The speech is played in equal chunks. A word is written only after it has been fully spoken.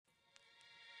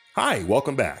Hi,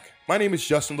 welcome back. My name is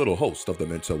Justin Little, host of the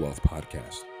Mental Wealth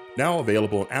Podcast, now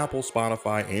available on Apple,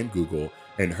 Spotify, and Google,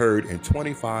 and heard in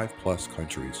 25 plus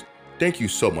countries. Thank you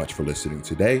so much for listening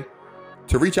today.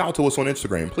 To reach out to us on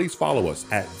Instagram, please follow us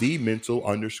at the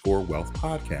mental_wealth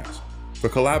podcast. For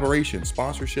collaboration,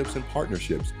 sponsorships, and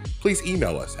partnerships, please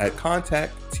email us at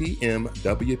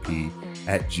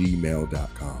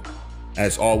contacttmwp@gmail.com.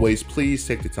 As always, please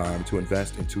take the time to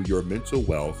invest into your mental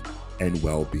wealth and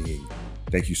well-being.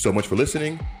 Thank you so much for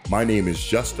listening. My name is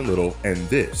Justin Little, and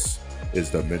this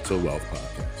is the Mental Wealth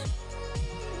Podcast.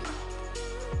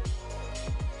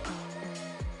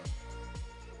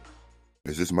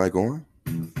 Is this mic on?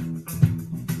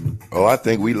 Oh, I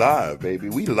think we live, baby.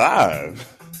 We live.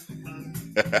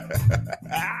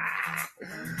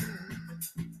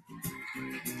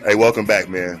 Hey, welcome back,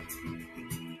 man.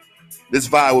 This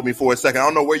vibe with me for a second. I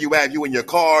don't know where you at. You in your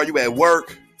car, you at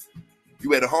work,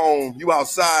 you at home, you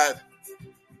outside.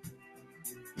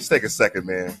 Just take a second,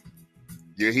 man.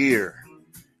 You're here.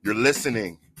 You're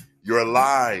listening. You're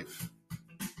alive.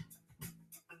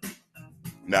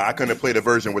 Now, I couldn't play the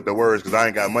version with the words because I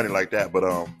ain't got money like that, but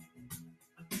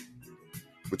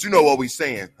you know what we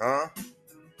saying, huh?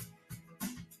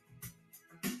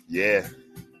 Yeah.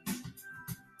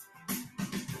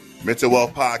 Mental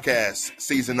Wealth Podcast,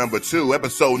 season number 2,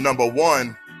 episode number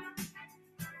 1.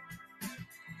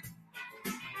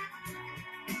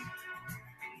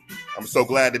 I'm so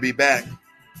glad to be back.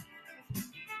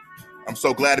 I'm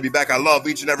so glad to be back. I love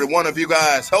each and every one of you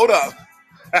guys. Hold up.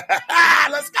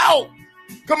 Let's go.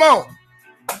 Come on.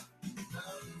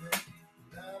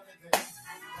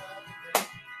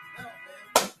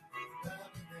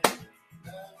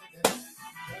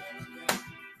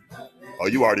 Oh,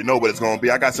 you already know what it's going to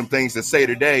be. I got some things to say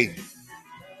today.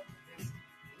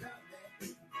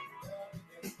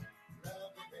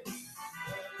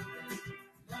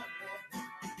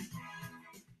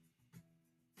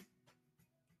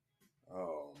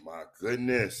 Oh, my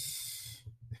goodness.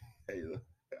 Hey,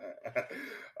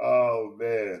 oh,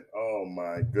 man. Oh,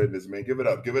 my goodness, man. Give it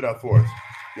up. Give it up for us.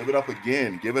 Give it up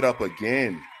again. Give it up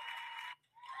again.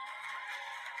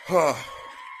 Woo.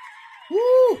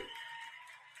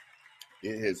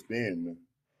 It has been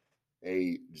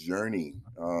a journey,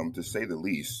 to say the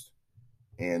least.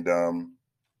 And, I'm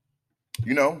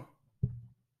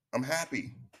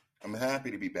happy. I'm happy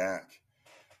to be back.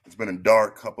 It's been a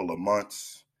dark couple of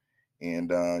months.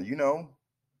 And,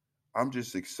 I'm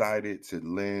just excited to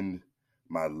lend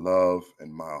my love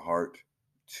and my heart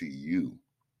to you.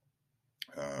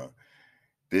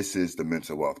 This is the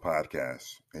Mental Wealth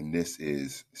Podcast, and this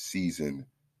is season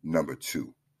number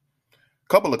 2.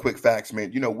 Couple of quick facts,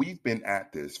 man. We've been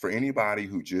at this for anybody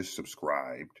who just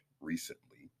subscribed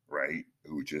recently, right?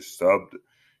 Who just subbed,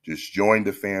 just joined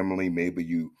the family. Maybe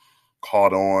you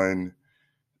caught on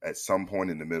at some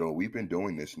point in the middle. We've been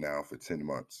doing this now for 10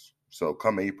 months. So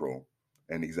come April,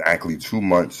 and exactly 2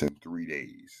 months and 3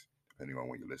 days, depending on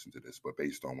when you listen to this, but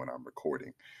based on when I'm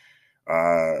recording,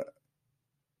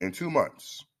 in 2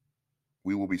 months,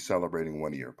 we will be celebrating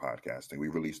 1 year of podcasting. We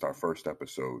released our first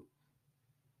episode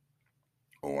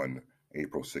on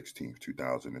April 16th,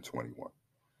 2021.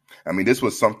 I mean, this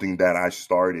was something that I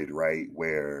started, right,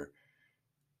 where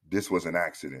this was an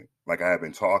accident. Like, I have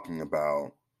been talking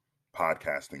about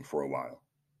podcasting for a while,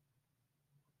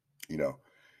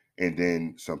 and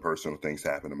then some personal things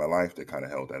happened in my life that kind of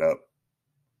held that up.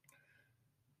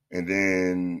 And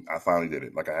then I finally did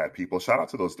it. Like, I had people, shout out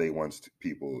to those day ones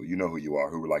people, you know who you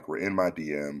are, who were in my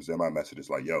DMs and my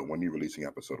messages like, yo, when are you releasing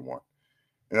episode 1?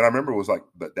 And I remember it was like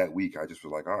that week, I just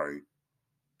was like, all right,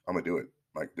 I'm going to do it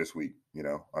like this week,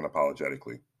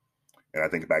 unapologetically. And I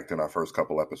think back then our first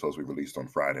couple episodes we released on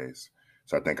Fridays.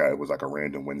 So I think it was like a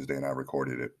random Wednesday and I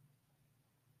recorded it.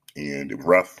 And it was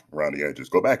rough around the edges.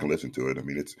 Go back and listen to it.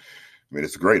 It's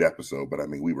a great episode, but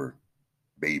we were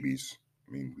babies.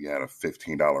 We had a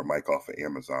 $15 mic off of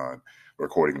Amazon,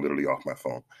 recording literally off my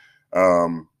phone.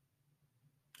 And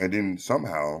then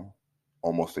somehow,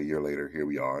 almost a year later, here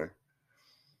we are.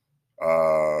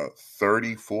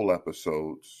 30 full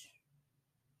episodes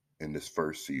in this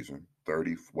first season,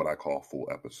 30 what I call full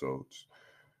episodes,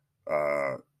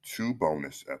 2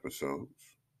 bonus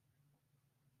episodes.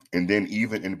 And then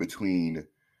even in between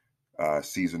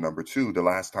season number 2, the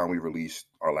last time we released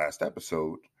our last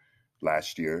episode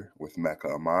last year with Mecca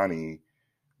Amani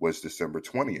was December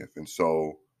 20th. And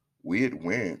so we had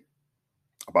went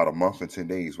about a month and 10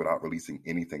 days without releasing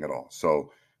anything at all.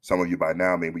 So some of you by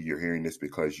now, maybe you're hearing this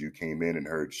because you came in and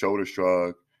heard Shoulder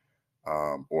Shrug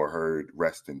or heard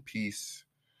Rest in Peace.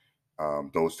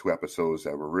 Those 2 episodes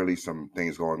that were really some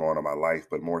things going on in my life,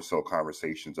 but more so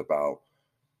conversations about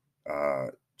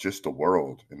just the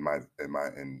world and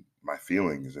my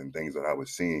feelings and things that I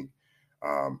was seeing.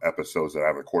 Episodes that I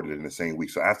recorded in the same week.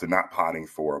 So after not potting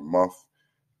for a month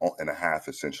and a half,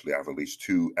 essentially, I've released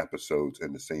 2 episodes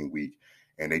in the same week,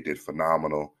 and they did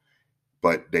phenomenal.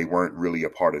 But they weren't really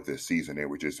a part of this season. They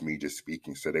were just me just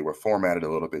speaking. So they were formatted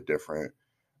a little bit different.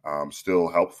 Still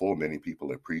helpful. Many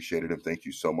people appreciated them. Thank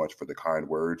you so much for the kind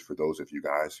words. For those of you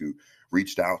guys who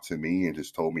reached out to me and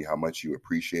just told me how much you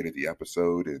appreciated the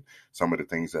episode and some of the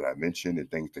things that I mentioned and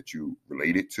things that you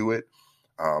related to it.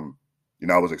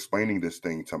 I was explaining this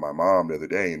thing to my mom the other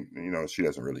day, and, she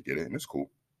doesn't really get it, and it's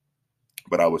cool.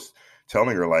 But I was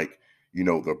telling her, like,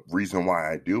 the reason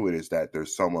why I do it is that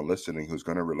there's someone listening who's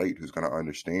going to relate, who's going to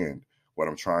understand what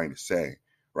I'm trying to say,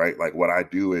 right? Like, what I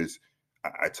do is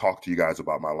I talk to you guys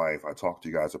about my life. I talk to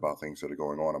you guys about things that are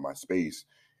going on in my space,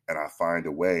 and I find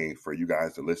a way for you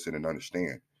guys to listen and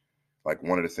understand. Like,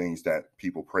 one of the things that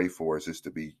people pray for is just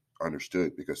to be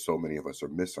understood, because so many of us are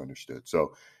misunderstood.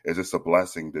 So it's just a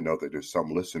blessing to know that there's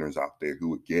some listeners out there who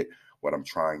would get what I'm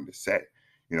trying to say.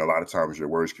 A lot of times your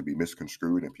words can be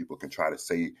misconstrued and people can try to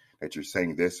say that you're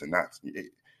saying this and not.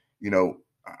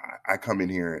 I come in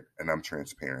here and I'm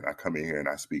transparent. I come in here and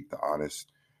I speak the honest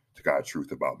to God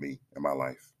truth about me and my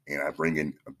life. And I bring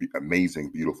in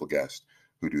amazing, beautiful guests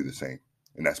who do the same.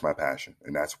 And that's my passion.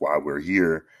 And that's why we're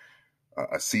here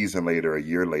a season later, a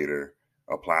year later,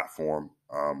 a platform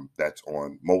that's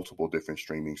on multiple different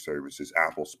streaming services,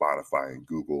 Apple, Spotify, and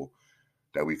Google,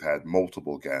 that we've had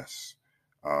multiple guests.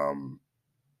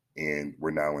 And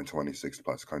we're now in 26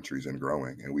 plus countries and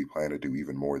growing, and we plan to do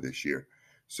even more this year.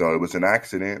 So it was an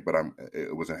accident, but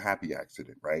it was a happy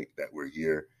accident, right? That we're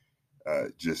here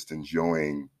just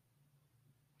enjoying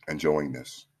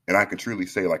this. And I can truly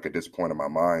say, like, at this point in my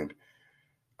mind,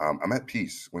 I'm at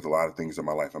peace with a lot of things in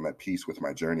my life. I'm at peace with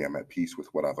my journey. I'm at peace with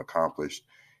what I've accomplished.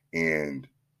 And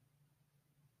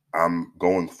I'm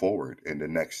going forward in the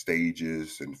next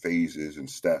stages and phases and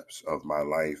steps of my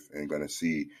life and going to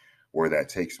see where that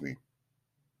takes me.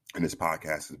 And this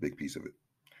podcast is a big piece of it.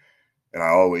 And I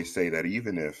always say that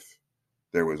even if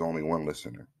there was only one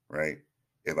listener, right?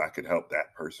 If I could help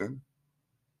that person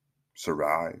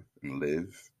survive and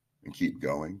live and keep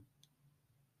going,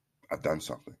 I've done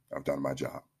something. I've done my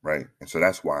job, right? And so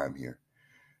that's why I'm here.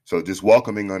 So just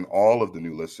welcoming on all of the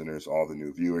new listeners, all the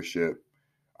new viewership.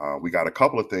 We got a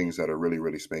couple of things that are really,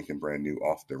 really spanking brand new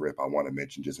off the rip I want to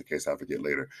mention, just in case I forget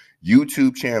later.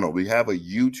 YouTube channel. We have a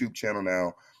YouTube channel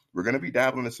now. We're going to be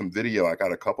dabbling in some video. I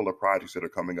got a couple of projects that are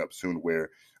coming up soon where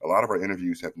a lot of our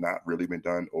interviews have not really been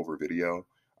done over video,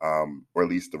 or at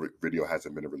least the video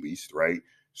hasn't been released, right?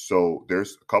 So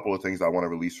there's a couple of things I want to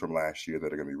release from last year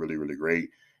that are going to be really, really great.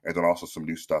 And then also some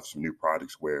new stuff, some new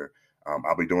projects where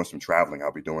I'll be doing some traveling.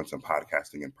 I'll be doing some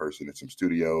podcasting in person in some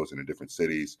studios and in different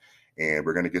cities. And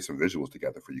we're going to get some visuals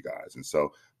together for you guys. And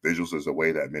so visuals is a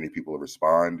way that many people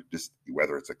respond, just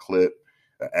whether it's a clip,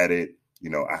 an edit.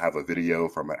 I have a video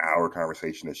from an hour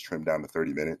conversation that's trimmed down to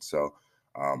 30 minutes. So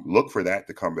look for that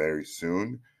to come very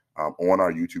soon on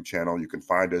our YouTube channel. You can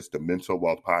find us, The Mental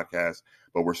Wealth Podcast,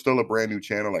 but we're still a brand new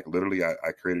channel. Like, literally,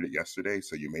 I created it yesterday,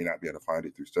 so you may not be able to find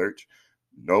it through search.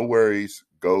 No worries.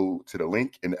 Go to the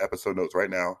link in the episode notes right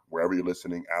now, wherever you're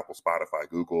listening, Apple, Spotify,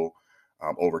 Google,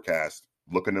 Overcast.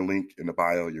 Look in the link in the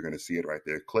bio. You're going to see it right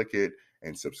there. Click it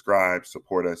and subscribe,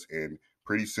 support us. And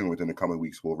pretty soon, within the coming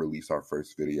weeks, we'll release our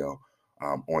first video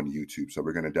on YouTube. So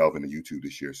we're going to delve into YouTube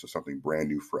this year. So something brand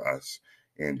new for us.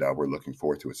 And we're looking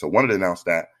forward to it. So wanted to announce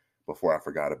that before I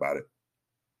forgot about it.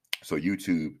 So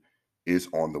YouTube is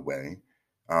on the way.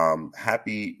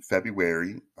 Happy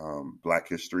February, Black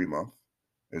History Month,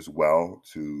 as well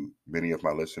to many of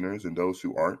my listeners and those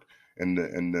who aren't in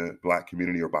the Black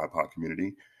community or BIPOC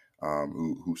community,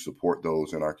 who support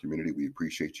those in our community. We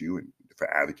appreciate you and for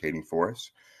advocating for us.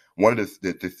 One of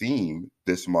the theme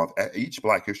this month, each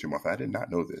Black History Month, I did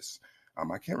not know this.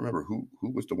 I can't remember who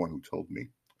was the one who told me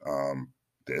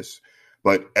this,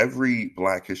 but every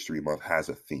Black History Month has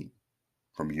a theme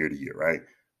from year to year, right?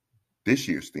 This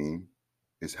year's theme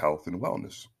is health and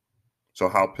wellness. So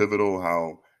how pivotal,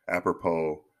 how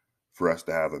apropos for us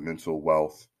to have a mental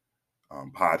wealth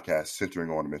podcast centering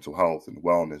on mental health and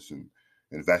wellness and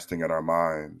investing in our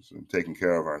minds and taking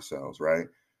care of ourselves, right?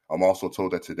 I'm also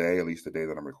told that today, at least the day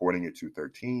that I'm recording it,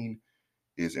 2/13,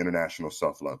 is International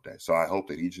Self-Love Day. So I hope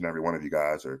that each and every one of you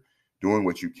guys are doing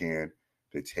what you can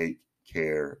to take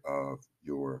care of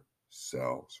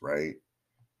yourselves, right?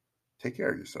 Take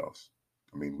care of yourselves.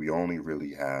 I mean, we only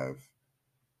really have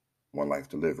one life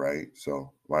to live, right?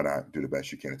 So why not do the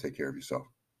best you can to take care of yourself?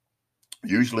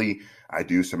 Usually I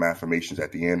do some affirmations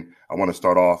at the end. I want to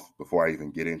start off, before I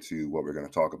even get into what we're going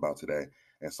to talk about today,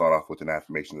 and start off with an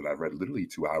affirmation that I read literally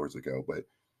 2 hours ago, but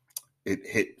it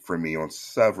hit for me on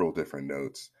several different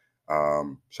notes.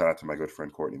 Shout out to my good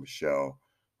friend Courtney Michelle,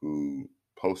 who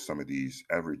posts some of these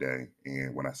every day.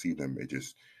 And when I see them, it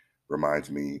just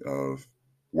reminds me of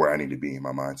where I need to be in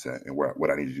my mindset and what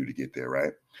I need to do to get there,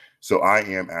 right? So I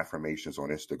am affirmations on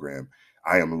Instagram.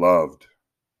 I am loved.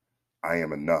 I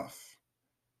am enough.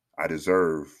 I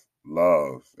deserve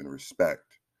love and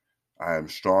respect. I am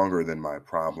stronger than my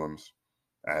problems.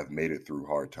 I have made it through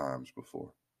hard times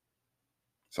before.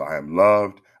 So I am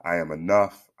loved. I am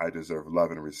enough. I deserve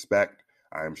love and respect.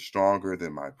 I am stronger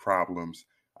than my problems.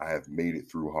 I have made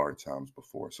it through hard times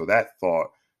before. So that thought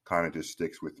kind of just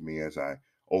sticks with me as I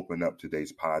open up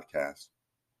today's podcast.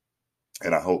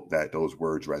 And I hope that those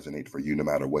words resonate for you no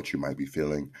matter what you might be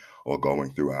feeling or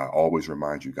going through. I always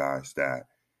remind you guys that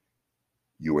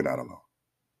you are not alone.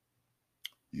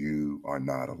 You are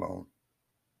not alone,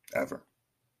 ever.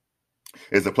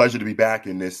 It's a pleasure to be back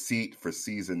in this seat for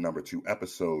season number 2,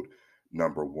 episode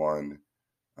number 1.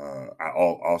 I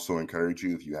also encourage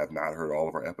you, if you have not heard all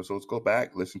of our episodes, go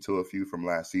back, listen to a few from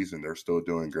last season. They're still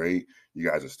doing great. You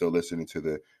guys are still listening to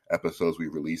the episodes we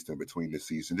released in between this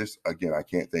season. Just, again, I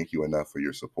can't thank you enough for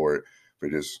your support, for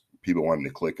just people wanting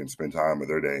to click and spend time of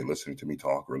their day listening to me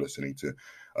talk or listening to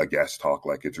a guest talk.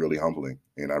 Like, it's really humbling,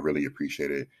 and I really appreciate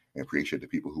it, and appreciate the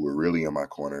people who are really in my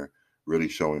corner, really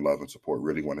showing love and support,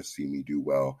 really want to see me do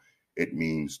well. It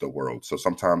means the world. So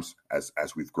sometimes as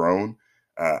we've grown,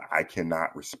 I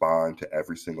cannot respond to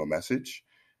every single message,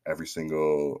 every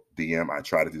single DM. I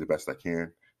try to do the best I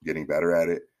can, getting better at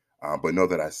it. But know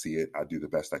that I see it. I do the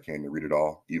best I can to read it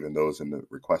all, even those in the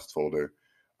request folder.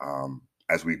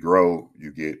 As we grow,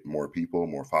 you get more people,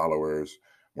 more followers,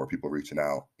 more people reaching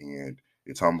out. And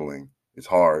it's humbling. It's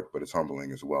hard, but it's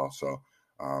humbling as well. So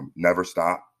never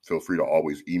stop. Feel free to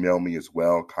always email me as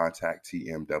well. Contact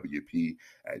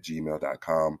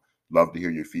tmwp@gmail.com. Love to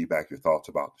hear your feedback, your thoughts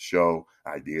about the show,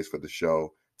 ideas for the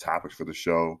show, topics for the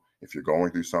show. If you're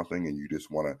going through something and you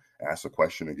just want to ask a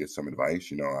question and get some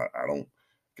advice, I don't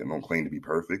claim to be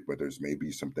perfect, but there's maybe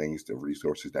some things, the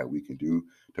resources that we can do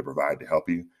to provide to help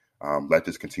you. Let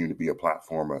this continue to be a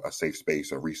platform, a safe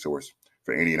space, a resource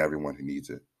for any and everyone who needs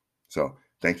it. So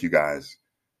thank you guys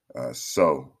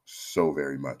so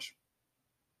very much.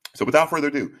 So without further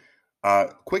ado,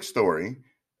 quick story.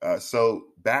 So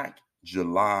back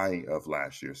July of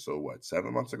last year, so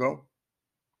 7 months ago,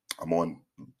 I'm on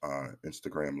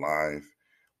Instagram Live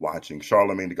watching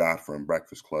Charmain the God from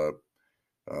Breakfast Club.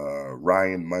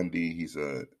 Ryan Mundy, he's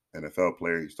a NFL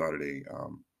player. He started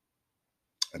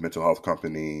a mental health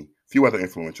company, a few other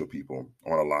influential people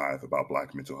on a live about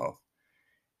Black mental health.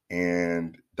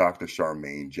 And Dr.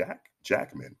 Charmain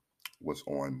Jackman was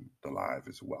on the live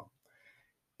as well.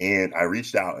 And I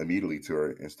reached out immediately to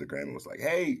her Instagram and was like,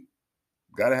 hey,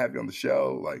 got to have you on the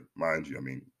show. Like, mind you, I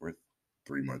mean, we're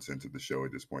 3 months into the show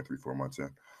at this point, 3-4 months in.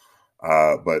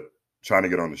 But trying to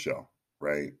get on the show,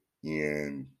 right?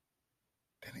 And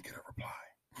didn't get a reply.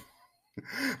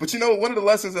 But one of the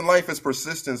lessons in life is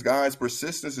persistence, guys.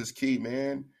 Persistence is key,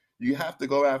 man. You have to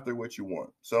go after what you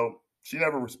want. So she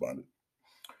never responded.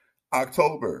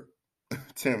 October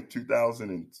 10th,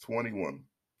 2021.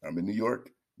 I'm in New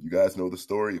York. You guys know the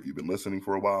story if you've been listening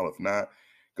for a while. If not,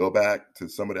 go back to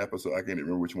some of the episodes. I can't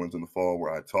remember which ones in the fall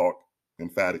where I talk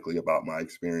emphatically about my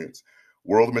experience.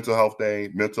 World Mental Health Day,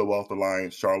 Mental Wealth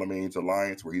Alliance, Charlamain's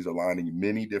Alliance, where he's aligning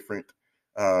many different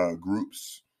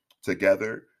groups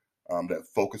together that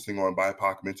focusing on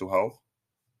BIPOC mental health.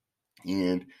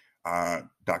 And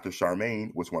Dr.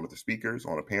 Charmain was one of the speakers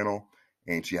on a panel,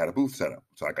 and she had a booth set up.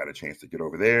 So I got a chance to get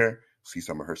over there, see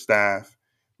some of her staff,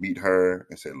 meet her,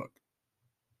 and say, look,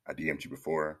 I DM'd you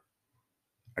before.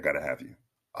 I got to have you.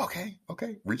 Okay.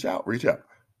 Reach out.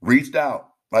 Reached out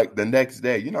like the next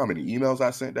day. You know how many emails I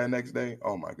sent that next day?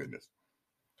 Oh, my goodness.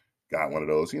 Got one of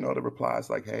those, the replies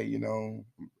like, hey,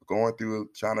 going through,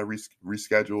 trying to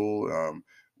reschedule,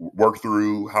 work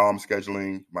through how I'm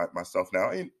scheduling myself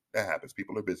now. And that happens.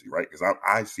 People are busy, right? Because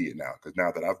I see it now. Because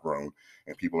now that I've grown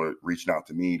and people are reaching out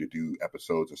to me to do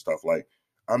episodes and stuff, like,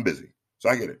 I'm busy. So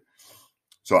I get it.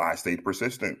 So I stayed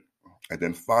persistent. And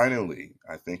then finally,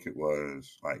 I think it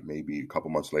was like maybe a couple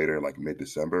months later, like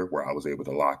mid-December, where I was able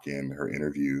to lock in her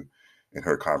interview and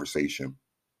her conversation.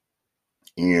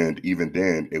 And even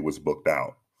then, it was booked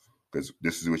out, because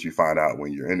this is what you find out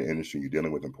when you're in the industry, you're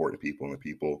dealing with important people and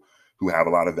people who have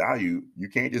a lot of value. You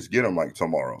can't just get them like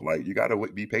tomorrow. Like, you got to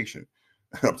be patient.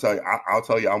 I'll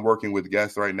tell you, I'm working with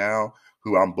guests right now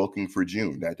who I'm booking for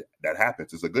June. That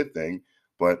happens. It's a good thing,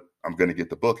 but I'm going to get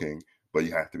the booking, but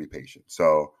you have to be patient.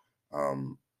 So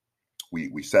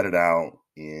we set it out,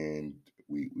 and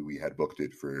we had booked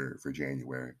it for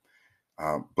January.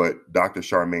 But Dr.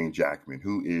 Charmain Jackman,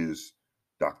 who is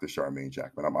Dr. Charmain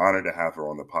Jackman? I'm honored to have her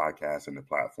on the podcast and the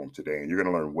platform today, and you're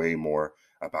going to learn way more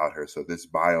about her. So this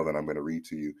bio that I'm going to read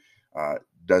to you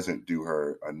doesn't do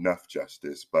her enough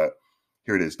justice, but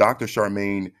here it is. Dr.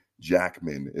 Charmain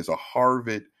Jackman is a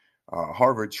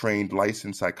Harvard-trained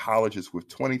licensed psychologist with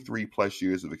 23 plus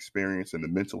years of experience in the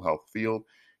mental health field.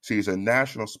 She is a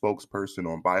national spokesperson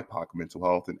on BIPOC mental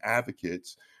health and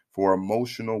advocates for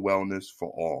emotional wellness for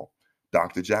all.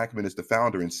 Dr. Jackman is the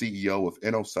founder and CEO of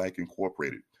InnoPsych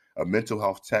Incorporated, a mental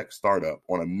health tech startup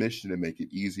on a mission to make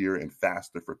it easier and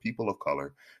faster for people of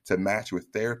color to match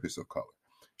with therapists of color.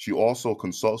 She also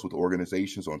consults with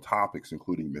organizations on topics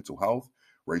including mental health,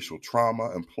 racial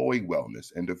trauma, employee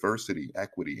wellness, and diversity,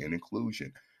 equity, and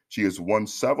inclusion. She has won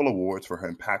several awards for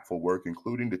her impactful work,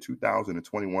 including the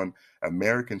 2021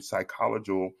 American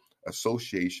Psychological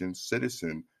Association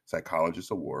Citizen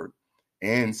Psychologist Award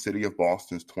and City of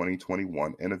Boston's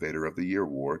 2021 Innovator of the Year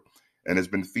Award, and has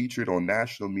been featured on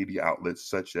national media outlets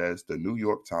such as the New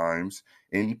York Times,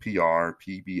 NPR,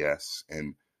 PBS,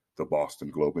 and the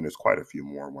Boston Globe, and there's quite a few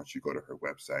more once you go to her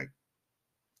website.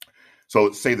 So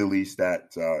to say the least,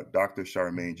 that Dr.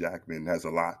 Charmain Jackman has a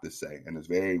lot to say and is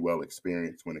very well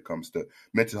experienced when it comes to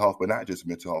mental health, but not just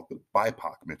mental health, but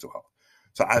BIPOC mental health.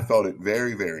 So I felt it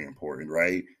very, very important,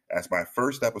 right? As my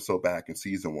first episode back in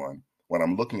season 1, when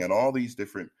I'm looking at all these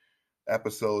different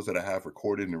episodes that I have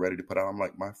recorded and ready to put out, I'm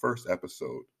like, my first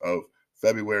episode of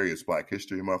February is Black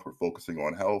History Month. We're focusing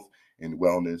on health and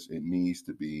wellness. It needs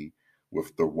to be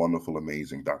with the wonderful,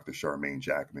 amazing Dr. Charmain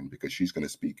Jackman, because she's going to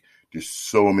speak to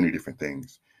so many different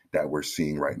things that we're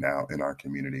seeing right now in our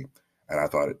community. And I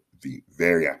thought it'd be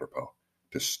very apropos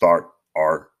to start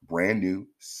our brand new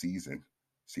season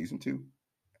 2,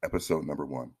 episode number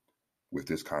 1, with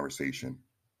this conversation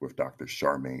with Dr.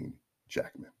 Charmain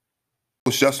Jackman.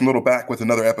 It's Justin Little back with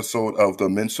another episode of the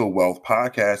Mental Wealth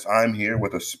Podcast. I'm here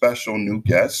with a special new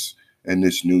guest in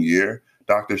this new year,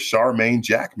 Dr. Charmain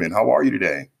Jackman. How are you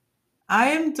today?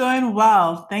 I am doing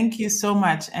well. Thank you so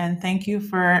much. And thank you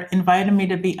for inviting me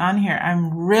to be on here.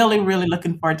 I'm really, really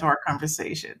looking forward to our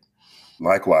conversation.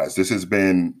 Likewise, this has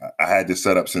been, I had this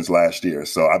set up since last year.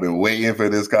 So I've been waiting for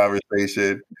this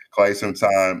conversation quite some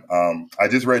time. I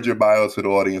just read your bio to the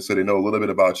audience so they know a little bit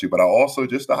about you, but I also,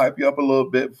 just to hype you up a little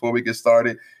bit before we get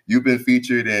started, you've been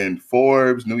featured in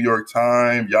Forbes, New York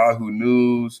Times, Yahoo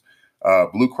News,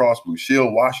 Blue Cross Blue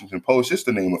Shield, Washington Post, just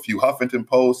to name a few, Huffington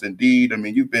Post, Indeed. I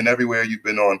mean, you've been everywhere. You've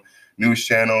been on news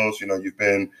channels, you've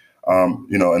been,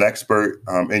 an expert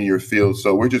in your field.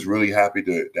 So we're just really happy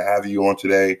to have you on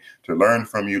today, to learn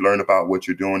from you, learn about what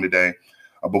you're doing today.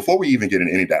 Before we even get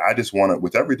into any of that, I just want to,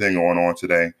 with everything going on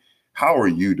today, how are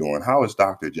you doing? How is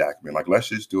Dr. Jackman? Like, let's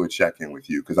just do a check-in with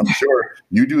you, because I'm sure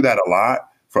you do that a lot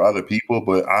for other people,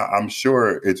 but I'm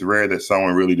sure it's rare that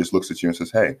someone really just looks at you and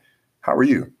says, hey, how are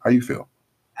you? How you feel?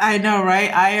 I know,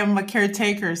 right? I am a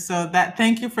caretaker. So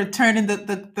thank you for turning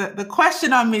the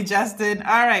question on me, Justin.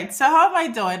 All right. So how am I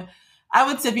doing? I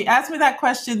would say if you asked me that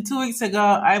question 2 weeks ago,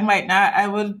 I might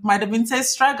have been say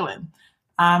struggling.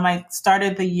 I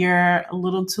started the year a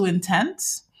little too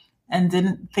intense and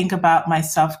didn't think about my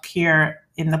self-care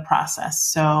in the process.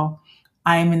 So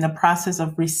I'm in the process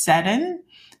of resetting,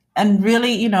 and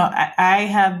really, I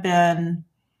have been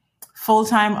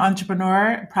full-time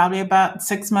entrepreneur probably about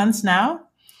 6 months now.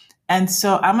 And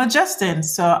so I'm adjusting.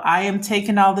 So I am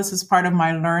taking all this as part of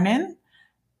my learning.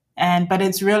 But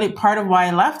it's really part of why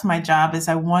I left my job is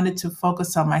I wanted to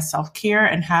focus on my self-care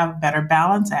and have better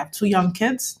balance. I have 2 young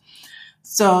kids.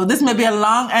 So this may be a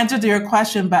long answer to your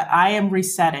question, but I am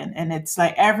resetting. And it's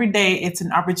like every day it's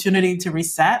an opportunity to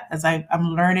reset as I'm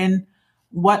learning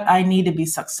what I need to be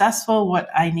successful, what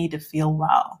I need to feel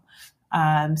well.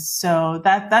 So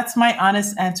that's my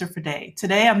honest answer for today.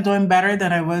 Today, I'm doing better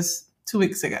than I was 2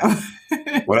 weeks ago.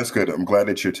 Well, that's good. I'm glad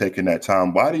that you're taking that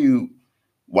time. Why do you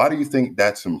think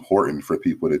that's important for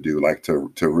people to do, like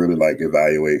to really like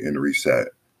evaluate and reset?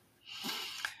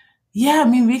 Yeah, I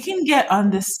mean, we can get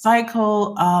on this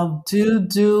cycle of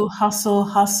do,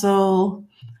 hustle,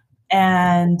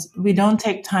 and we don't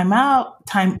take time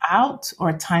out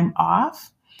or time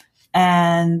off.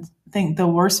 And I think the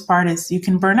worst part is you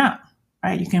can burn out,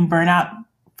 right? You can burn out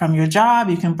from your job.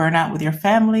 You can burn out with your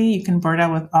family. You can burn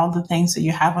out with all the things that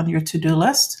you have on your to-do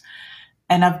list.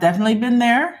 And I've definitely been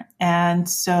there. And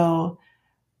so,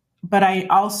 but I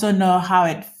also know how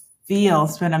it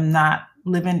feels when I'm not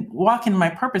walking my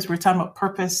purpose. We were talking about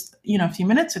purpose, a few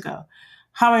minutes ago.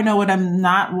 How I know when I'm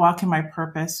not walking my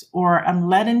purpose, or I'm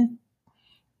letting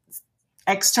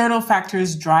external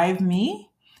factors drive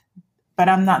me, but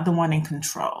I'm not the one in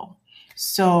control.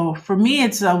 So for me,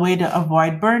 it's a way to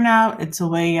avoid burnout. It's a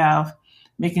way of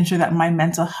making sure that my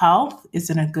mental health is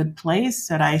in a good place,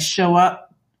 that I show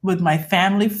up with my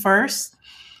family first,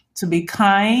 to be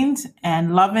kind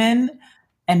and loving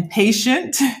and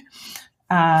patient.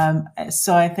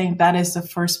 So I think that is the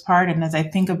first part. And as I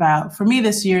think about, for me,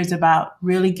 this year is about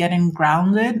really getting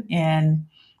grounded in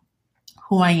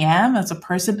who I am as a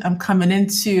person. I'm coming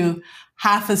into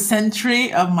half a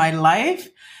century of my life.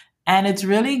 And it's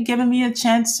really given me a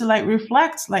chance to like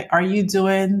reflect, like, are you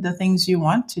doing the things you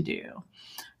want to do?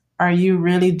 Are you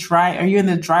really are you in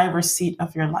the driver's seat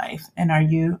of your life? And are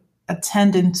you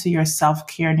attending to your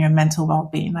self-care and your mental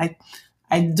well-being?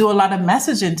 I do a lot of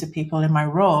messaging to people in my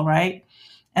role, right?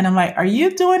 And I'm like, are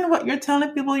you doing what you're telling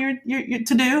people you're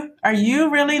to do? Are you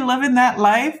really living that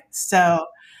life? So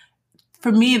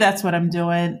for me, that's what I'm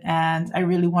doing. And I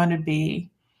really want to be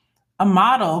a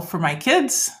model for my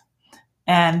kids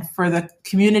and for the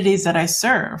communities that I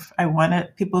serve. I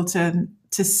wanted people to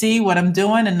see what I'm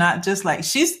doing and not just like,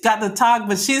 she's got the talk,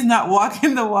 but she's not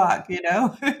walking the walk, you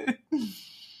know?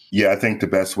 Yeah, I think the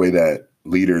best way that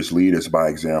leaders lead is by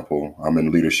example. I'm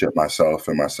in leadership myself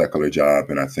in my secular job,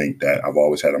 and I think that I've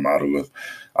always had a model of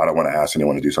I don't want to ask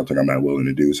anyone to do something I'm not willing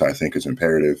to do. So I think it's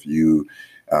imperative you,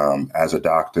 as a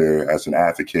doctor, as an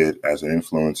advocate, as an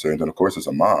influencer, and then of course as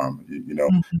a mom,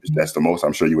 that's the most,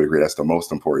 I'm sure you would agree, that's the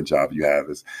most important job you have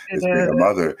is being a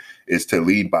mother, is to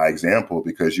lead by example,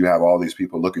 because you have all these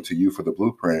people looking to you for the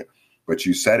blueprint. But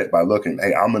you said it by looking,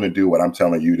 hey, I'm going to do what I'm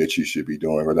telling you that you should be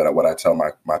doing, or that what I tell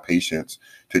my patients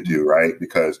to do, right?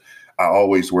 Because I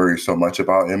always worry so much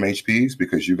about MHPs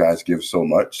because you guys give so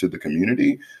much to the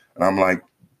community. And I'm like,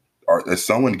 is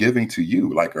someone giving to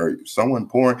you? Like, or someone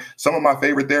pouring? Some of my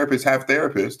favorite therapists have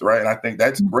therapists, right? And I think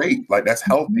that's great. Like, that's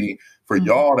healthy for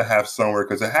y'all to have somewhere,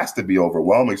 because it has to be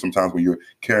overwhelming sometimes when you're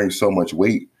carrying so much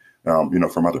weight,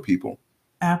 from other people.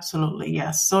 Absolutely.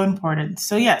 Yes. So important.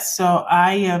 So yes. So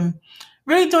I am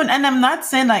really doing, and I'm not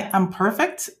saying like I'm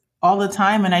perfect all the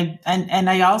time. And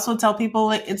I also tell people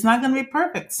like, it's not going to be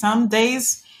perfect. Some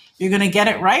days you're going to get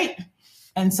it right.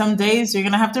 And some days you're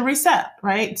going to have to reset.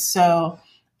 Right. So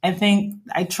I think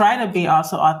I try to be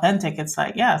also authentic. It's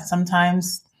like, yeah,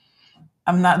 sometimes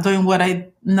I'm not doing what I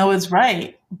know is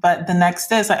right. But the next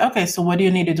day it's like, okay, so what do you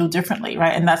need to do differently?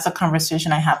 Right. And that's a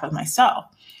conversation I have with myself.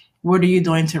 What are you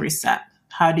doing to reset?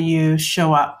 How do you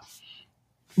show up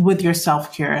with your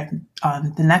self-care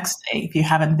on the next day if you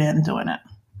haven't been doing it?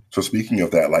 So speaking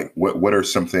of that, like what are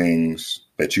some things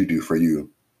that you do for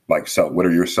you? Like, what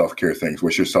are your self-care things?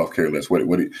 What's your self-care list?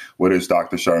 What does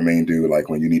Dr. Charmain do, like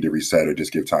when you need to reset or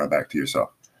just give time back to yourself?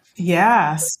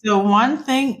 Yeah. So one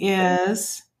thing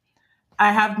is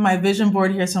I have my vision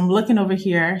board here. So I'm looking over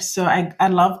here. So I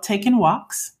love taking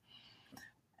walks.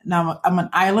 Now I'm an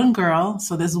island girl.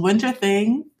 So this winter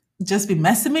thing just be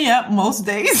messing me up most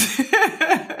days.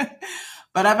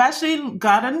 But I've actually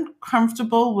gotten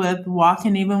comfortable with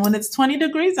walking even when it's 20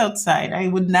 degrees outside. I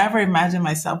would never imagine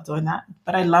myself doing that,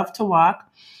 but I love to walk.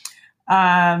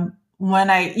 When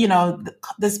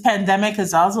this pandemic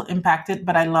has also impacted,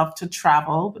 but I love to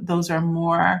travel. Those are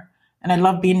more, and I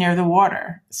love being near the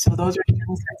water. So those are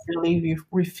things that really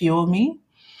refuel me.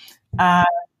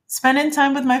 Spending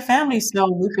time with my family.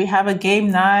 So if we have a game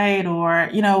night or,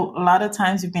 a lot of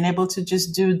times we've been able to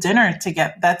just do dinner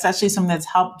together. That's actually something that's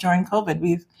helped during COVID.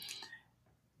 We've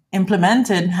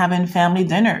implemented having family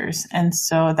dinners. And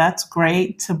so that's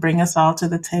great to bring us all to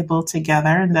the table together.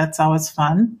 And that's always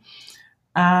fun.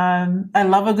 I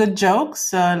love a good joke.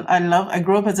 So I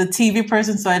grew up as a TV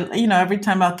person. So every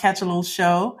time I'll catch a little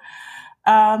show,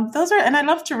 and I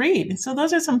love to read. So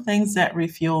those are some things that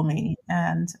refuel me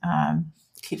and,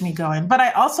 keep me going. But I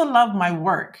also love my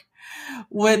work,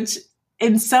 which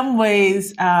in some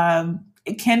ways,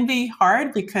 it can be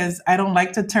hard because I don't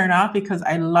like to turn off because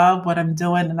I love what I'm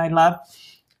doing. And I love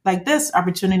like this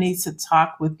opportunity to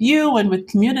talk with you and with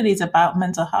communities about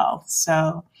mental health.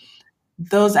 So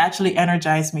those actually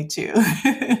energize me too.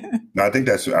 No, I think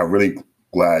I'm really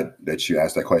glad that you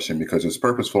asked that question because it's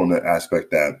purposeful in the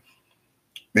aspect that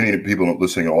many of the people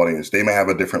listening in the audience, they may have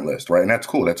a different list, right? And that's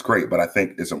cool. That's great. But I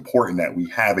think it's important that we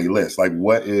have a list. Like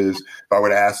if I were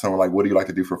to ask someone, like, what do you like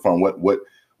to do for fun?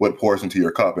 What pours into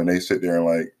your cup? And they sit there and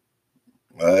like,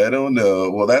 I don't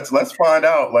know. Well, let's find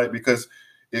out. Like, because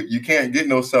if you can't get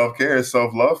no self-care,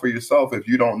 self-love for yourself, if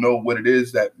you don't know what it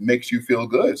is that makes you feel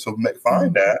good. So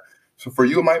find that. So for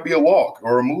you, it might be a walk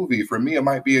or a movie. For me, it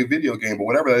might be a video game, but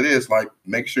whatever that is, like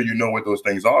make sure you know what those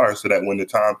things are so that when the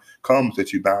time comes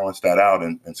that you balance that out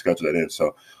and schedule that in.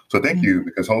 So thank you,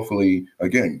 because hopefully,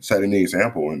 again, setting the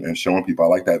example and showing people, I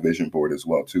like that vision board as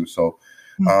well, too. So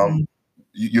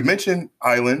you mentioned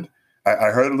Island.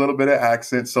 I heard a little bit of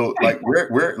accent. So like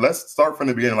where let's start from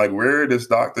the beginning. Like where does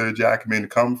Dr. Jackman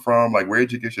come from? Like where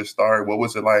did you get your start? What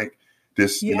was it like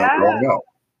just, Yeah. growing up?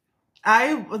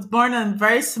 I was born on a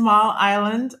very small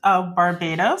island of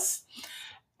Barbados,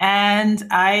 and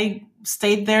I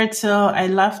stayed there till I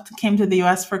left, came to the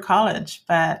US for college.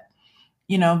 But,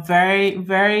 very,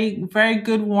 very, very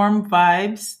good, warm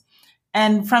vibes.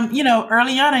 And from,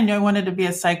 early on, I knew I wanted to be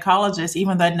a psychologist,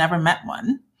 even though I'd never met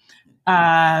one.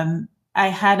 I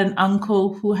had an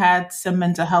uncle who had some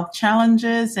mental health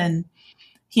challenges, and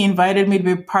he invited me to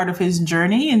be part of his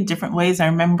journey in different ways. I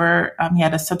remember he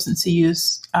had a substance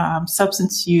use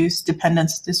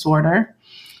dependence disorder.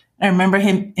 I remember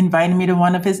him inviting me to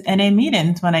one of his NA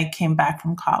meetings when I came back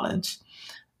from college,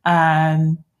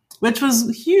 which was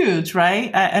huge,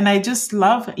 right? And I just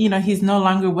love, he's no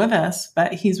longer with us,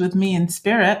 but he's with me in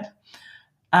spirit.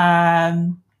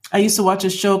 I used to watch a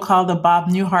show called The Bob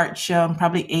Newhart Show. I'm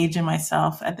probably aging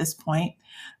myself at this point,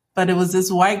 but it was this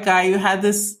white guy who had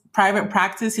this private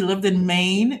practice. He lived in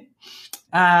Maine,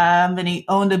 and he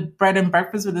owned a bread and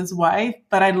breakfast with his wife.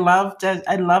 But I loved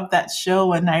that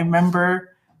show, and I remember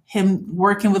him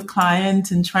working with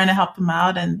clients and trying to help them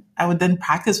out. And I would then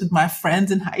practice with my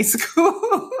friends in high school.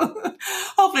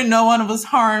 Hopefully, no one was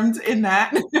harmed in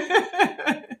that.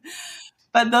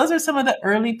 But those are some of the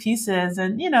early pieces.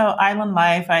 And, island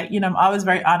life, I'm always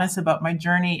very honest about my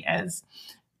journey as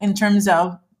in terms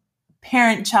of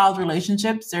parent-child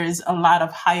relationships. There's a lot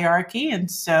of hierarchy. And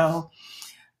so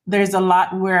there's a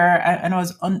lot where I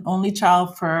was an only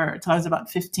child until I was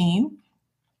about 15.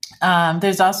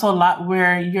 There's also a lot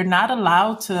where you're not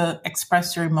allowed to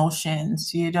express your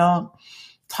emotions. You don't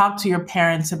talk to your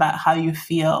parents about how you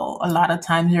feel. A lot of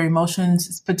times your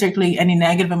emotions, particularly any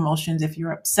negative emotions, if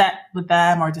you're upset with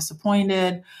them or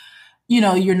disappointed,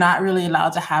 you're not really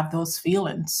allowed to have those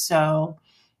feelings. So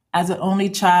as an only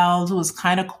child who was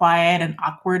kind of quiet and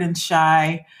awkward and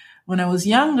shy, when I was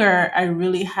younger, I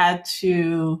really had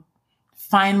to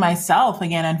find myself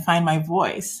again and find my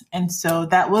voice. And so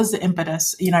that was the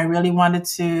impetus. I really wanted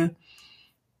to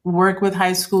work with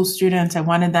high school students. I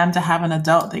wanted them to have an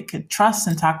adult they could trust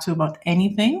and talk to about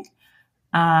anything.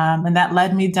 And that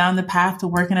led me down the path to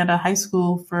working at a high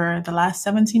school for the last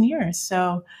 17 years.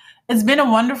 So it's been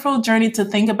a wonderful journey to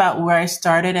think about where I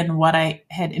started and what I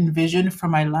had envisioned for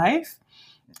my life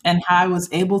and how I was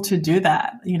able to do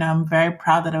that. I'm very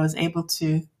proud that I was able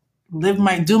to do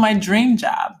my dream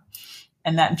job.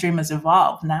 And that dream has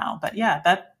evolved now. But yeah,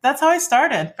 that's how I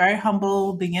started. Very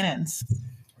humble beginnings.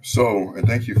 So, and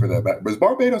thank you for that. But is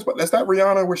Barbados, but is that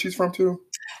Rihanna where she's from too?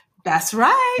 That's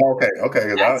right. Okay.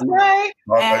 That's right.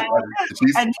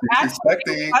 She's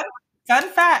expecting. Fun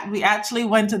fact, we actually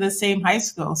went to the same high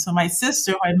school. So my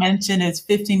sister, who I mentioned, is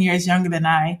 15 years younger than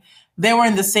I. They were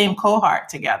in the same cohort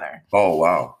together. Oh,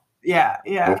 wow. Yeah.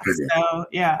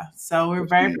 So we're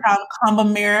very proud of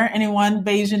Comba anyone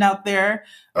Bayesian out there.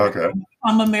 Okay.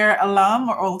 Comba alum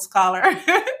or old scholar.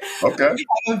 Okay. We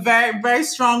have a very, very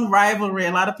strong rivalry.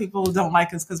 A lot of people don't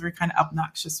like us because we're kind of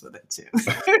obnoxious with it too.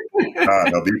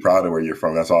 No, be proud of where you're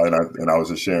from. That's all. And I was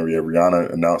just sharing with you,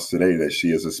 Rihanna announced today that she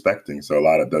is expecting. So a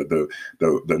lot of the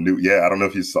new, I don't know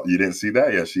if you didn't see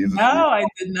that. Yeah, I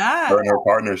did not. Her and her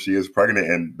partner, she is pregnant,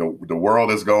 and the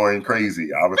world is going crazy.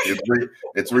 Obviously,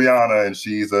 it's Rihanna, and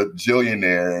she's a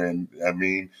jillionaire, and I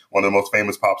mean, one of the most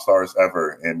famous pop stars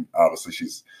ever. And obviously,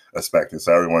 she's expecting.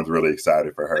 So everyone's really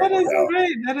excited for her. That is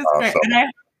great. That is great.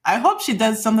 And I hope she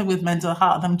does something with mental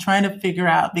health. I'm trying to figure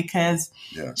out because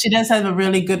she does have a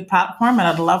really good platform, and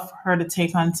I'd love for her to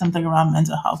take on something around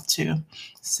mental health too.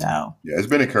 So it's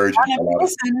been encouraging.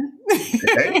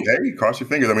 Hey, cross your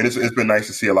fingers. I mean, it's been nice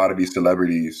to see a lot of these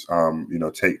celebrities,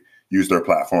 use their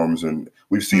platforms, and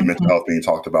we've seen mental health being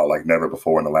talked about like never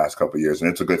before in the last couple of years, and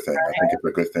it's a good thing. I think it's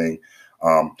a good thing.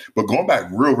 But going back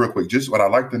real quick, just what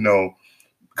I'd like to know,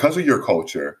 because of your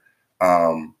culture,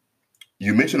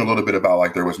 you mentioned a little bit about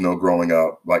like there was no growing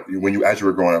up, like as you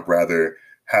were growing up, rather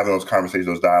having those conversations,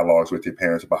 those dialogues with your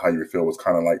parents about how you feel was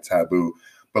kind of like taboo.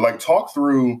 But like talk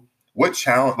through what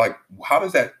challenge, like how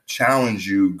does that challenge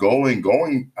you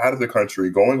going out of the country,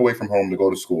 going away from home to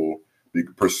go to school,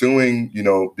 pursuing,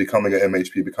 becoming an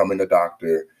MHP, becoming a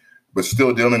doctor, but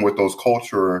still dealing with those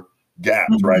culture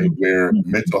gaps, right? Where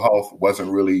mental health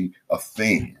wasn't really a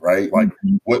thing, right? Like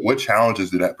what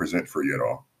challenges did that present for you at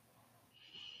all?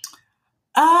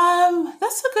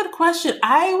 That's a good question.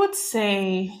 I would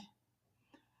say,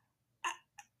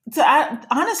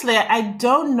 honestly, I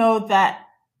don't know that.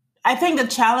 I think the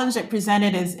challenge that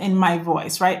presented is in my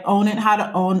voice, right? How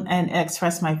to own and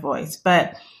express my voice.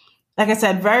 But like I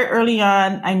said, very early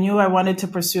on, I knew I wanted to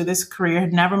pursue this career.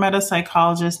 Had never met a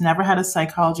psychologist, never had a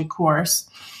psychology course.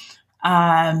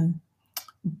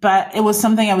 But it was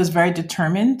something I was very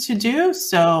determined to do.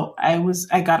 So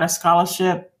I got a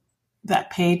scholarship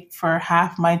that paid for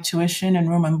half my tuition and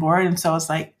room and board. And so I was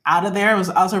like out of there. I was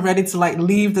also ready to like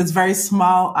leave this very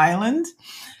small island.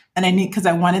 And because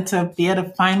I wanted to be able to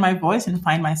find my voice and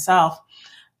find myself.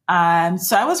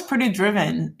 So I was pretty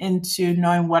driven into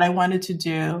knowing what I wanted to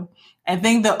do. I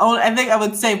think I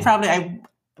would say probably I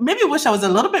maybe wish I was a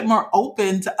little bit more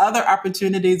open to other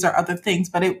opportunities or other things,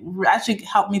 but it actually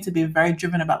helped me to be very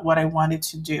driven about what I wanted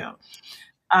to do.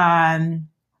 Um,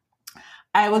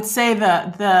 I would say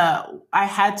that I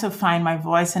had to find my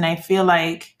voice, and I feel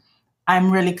like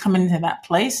I'm really coming to that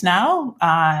place now.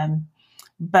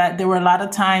 But there were a lot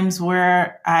of times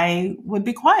where I would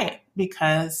be quiet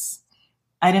because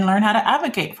I didn't learn how to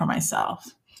advocate for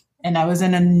myself. And I was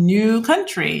in a new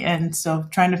country. And so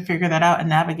trying to figure that out and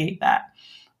navigate that.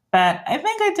 But I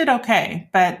think I did okay.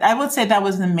 But I would say that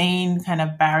was the main kind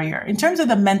of barrier. In terms of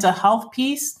the mental health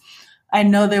piece, I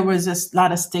know there was a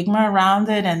lot of stigma around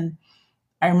it. And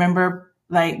I remember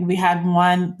like we had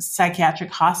one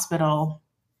psychiatric hospital.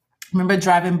 I remember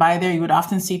driving by there, you would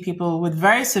often see people with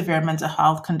very severe mental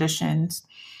health conditions,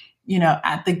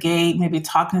 at the gate, maybe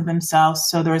talking to themselves.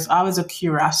 So there was always a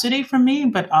curiosity for me,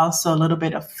 but also a little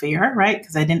bit of fear, right?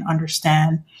 Because I didn't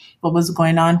understand what was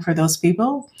going on for those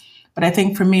people. But I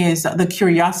think for me is the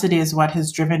curiosity is what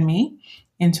has driven me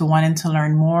into wanting to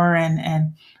learn more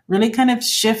and really kind of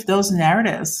shift those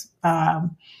narratives.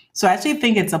 So I actually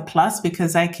think it's a plus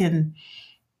because I can,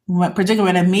 particularly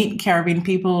when I meet Caribbean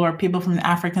people or people from the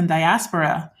African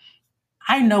diaspora,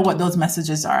 I know what those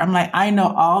messages are. I'm like, I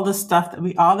know all the stuff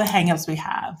all the hangups we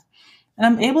have. And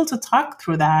I'm able to talk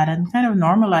through that and kind of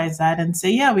normalize that and say,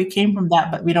 yeah, we came from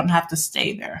that, but we don't have to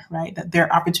stay there, right? That there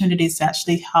are opportunities to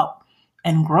actually help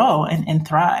and grow and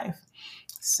thrive.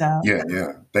 So yeah.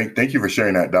 Thank you for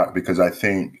sharing that, Doc, because I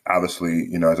think obviously,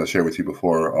 as I shared with you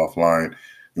before offline,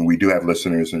 and we do have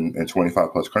listeners in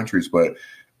 25 plus countries, but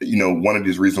one of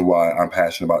these reasons why I'm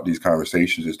passionate about these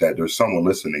conversations is that there's someone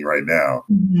listening right now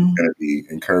going to be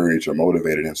encouraged or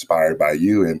motivated, inspired by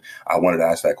you. And I wanted to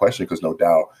ask that question because no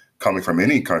doubt coming from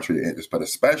any country, but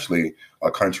especially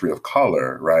a country of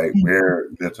color, right, where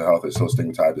mental health is so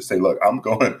stigmatized, to say, look, I'm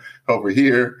going over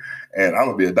here and I'm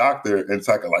going to be a doctor. And it's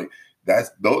like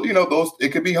that's those, it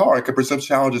could be hard. It could present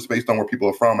challenges based on where people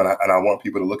are from. And I want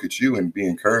people to look at you and be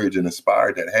encouraged and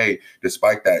inspired that, hey,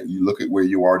 despite that, you look at where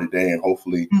you are today and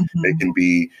hopefully they can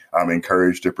be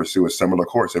encouraged to pursue a similar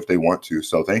course if they want to.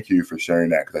 So thank you for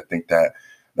sharing that, because I think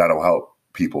that'll help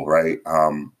people. Right.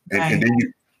 And then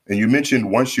you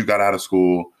mentioned once you got out of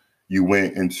school, you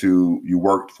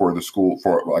worked for the school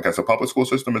for, I guess, a public school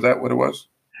system. Is that what it was?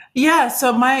 Yeah.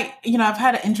 So I've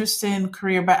had an interesting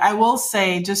career, but I will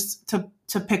say just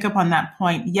to pick up on that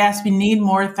point, yes, we need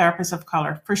more therapists of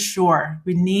color for sure.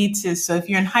 We need to. So if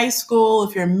you're in high school,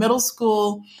 if you're in middle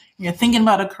school, you're thinking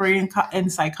about a career in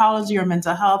psychology or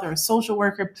mental health or a social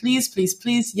worker, please, please,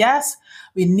 please. Yes,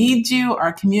 we need you.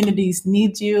 Our communities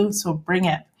need you. So bring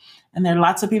it. And there are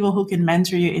lots of people who can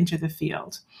mentor you into the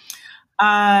field.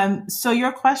 So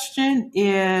your question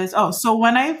is,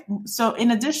 so in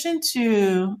addition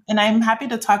to, and I'm happy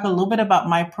to talk a little bit about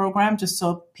my program, just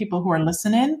so people who are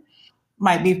listening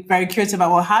might be very curious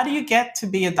about, well, how do you get to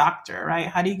be a doctor, right?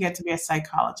 How do you get to be a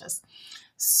psychologist?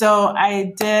 So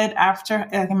I did, after,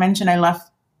 like I mentioned, I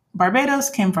left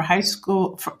Barbados, came for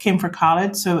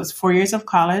college. So it was 4 years of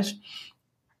college.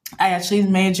 I actually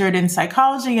majored in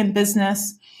psychology and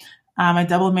business. I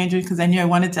double majored because I knew I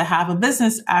wanted to have a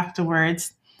business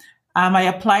afterwards. I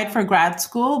applied for grad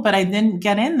school, but I didn't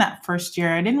get in that first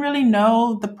year. I didn't really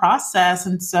know the process.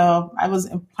 And so I was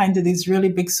applying to these really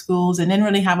big schools and didn't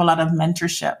really have a lot of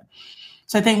mentorship.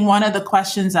 So I think one of the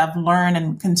questions I've learned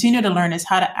and continue to learn is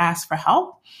how to ask for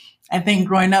help. I think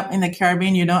growing up in the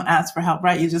Caribbean, you don't ask for help,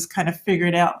 right? You just kind of figure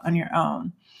it out on your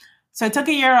own. So I took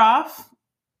a year off,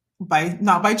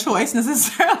 not by choice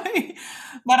necessarily,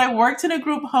 but I worked in a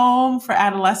group home for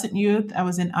adolescent youth. I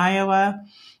was in Iowa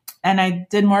and I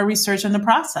did more research on the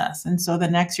process. And so the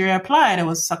next year I applied, I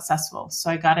was successful. So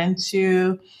I got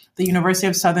into the University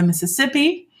of Southern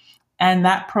Mississippi, and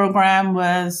that program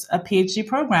was a PhD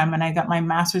program, and I got my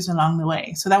master's along the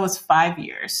way. So that was 5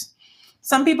 years.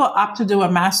 Some people opt to do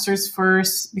a master's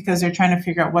first because they're trying to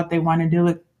figure out what they want to do.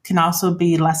 It can also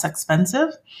be less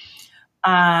expensive.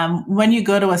 When you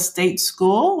go to a state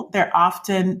school, there are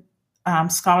often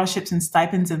scholarships and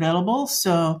stipends available.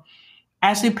 So I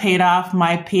actually paid off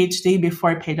my PhD before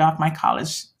I paid off my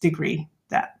college degree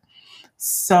debt.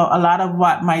 So a lot of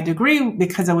what my degree,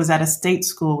 because I was at a state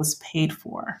school, was paid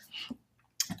for.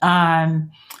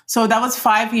 Um, so that was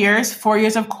 5 years, 4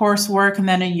 years of coursework, and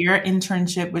then a year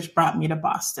internship, which brought me to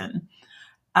Boston.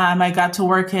 I got to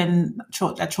work at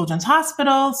Children's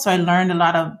Hospital, so I learned a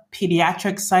lot of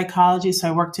pediatric psychology. So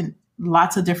I worked in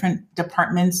lots of different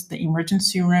departments, the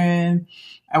emergency room.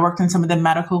 I worked in some of the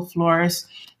medical floors.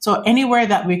 So anywhere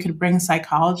that we could bring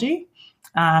psychology,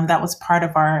 that was part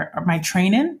of my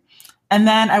training. And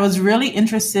then I was really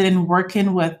interested in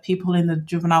working with people in the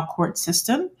juvenile court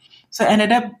system. So I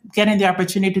ended up getting the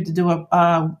opportunity to do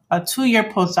a 2-year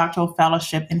postdoctoral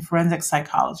fellowship in forensic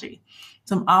psychology.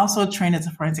 So I'm also trained as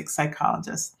a forensic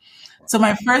psychologist. So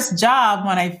my first job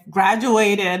when I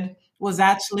graduated was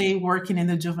actually working in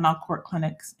the juvenile court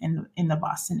clinics in the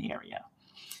Boston area.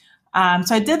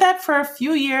 So I did that for a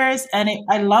few years, and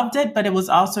I loved it, but it was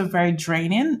also very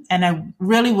draining. And I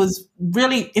really was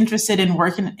really interested in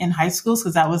working in high schools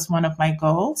because that was one of my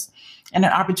goals. And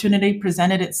an opportunity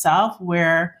presented itself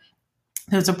where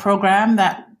there's a program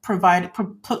that put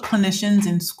clinicians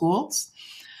in schools.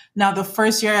 Now, the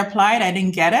first year I applied, I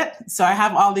didn't get it. So I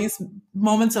have all these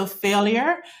moments of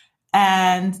failure.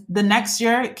 And the next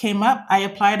year it came up, I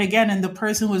applied again, and the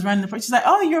person who was running the program, she's like,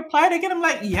 "Oh, you applied again?" I'm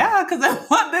like, "Yeah, because I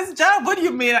want this job. What do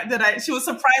you mean?" She was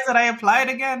surprised that I applied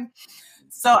again.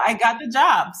 So I got the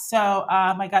job. So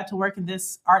I got to work in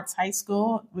this arts high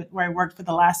school where I worked for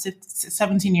the last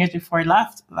 17 years before I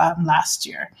left last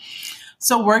year.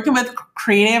 So working with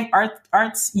creative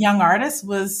arts, young artists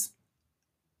was,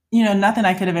 nothing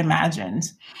I could have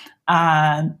imagined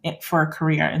for a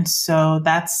career. And so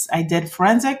I did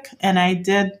forensic and I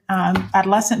did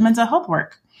adolescent mental health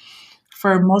work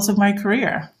for most of my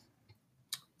career.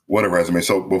 What a resume.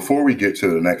 So before we get to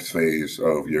the next phase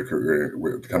of your career,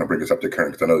 we're kind of bring us up to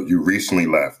current, because I know you recently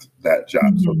left that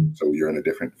job. Mm-hmm. So you're in a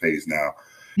different phase now.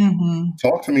 Mm-hmm.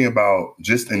 Talk to me about,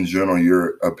 just in general,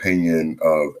 your opinion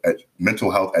of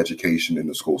mental health education in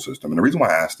the school system. And the reason why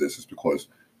I ask this is because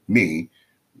I've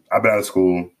been out of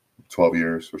school 12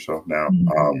 years or so now.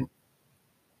 Mm-hmm.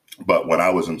 But when I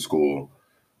was in school,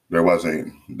 there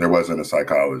wasn't a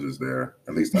psychologist there,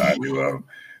 at least that I knew of.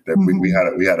 That mm-hmm.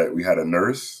 we had a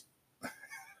nurse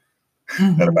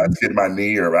mm-hmm. that if I skidded my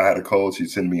knee or if I had a cold, she'd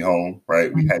send me home. Right.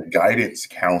 Mm-hmm. We had guidance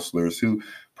counselors who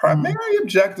primary mm-hmm.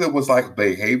 objective was like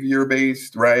behavior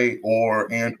based, right? Or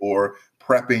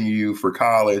prepping you for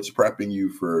college, prepping you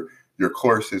for your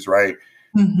courses, right?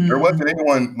 Mm-hmm. There wasn't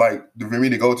anyone like for me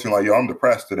to go to like, "Yo, I'm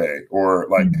depressed today," or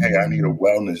like, mm-hmm. "Hey, I need a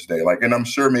wellness day." Like, and I'm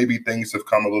sure maybe things have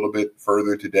come a little bit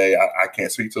further today. I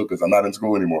can't speak to it because I'm not in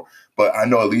school anymore. But I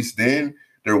know at least then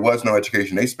there was no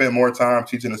education. They spent more time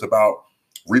teaching us about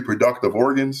reproductive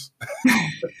organs.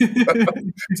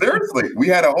 Seriously, we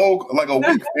had a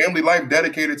week family life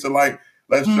dedicated to like,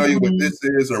 let's show you what this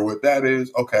is or what that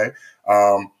is. Okay.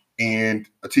 And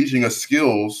teaching us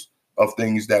skills of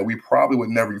things that we probably would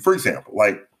never, for example,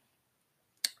 like,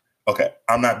 okay,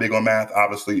 I'm not big on math.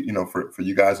 Obviously, for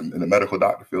you guys in the medical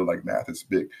doctor field, like math is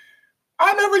big.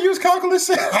 I never used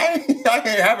calculus. I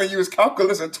haven't used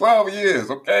calculus in 12 years.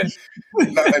 Okay.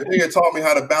 Now, if they had taught me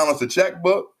how to balance a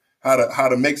checkbook, how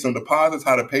to make some deposits,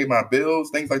 how to pay my bills,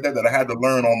 things like that I had to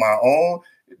learn on my own,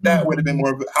 that would have been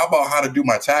more. How about how to do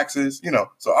my taxes?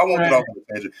 So I won't get off on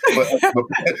a tangent.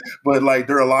 But like,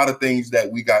 there are a lot of things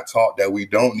that we got taught that we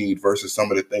don't need versus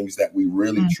some of the things that we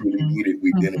really truly needed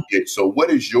we didn't get. So what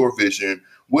is your vision?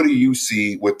 What do you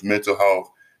see with mental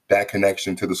health, that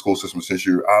connection to the school system, since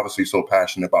you're obviously so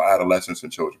passionate about adolescents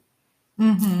and children?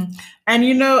 Mm-hmm. And,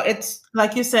 it's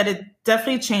like you said, it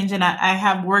definitely changed. And I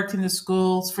have worked in the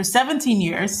schools for 17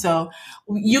 years. So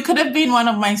you could have been one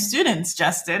of my students,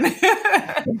 Justin.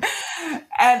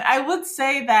 And I would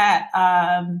say that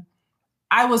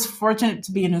I was fortunate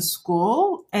to be in a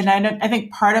school. And I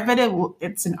think part of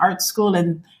it's an art school.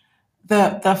 And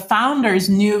the founders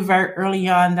knew very early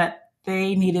on that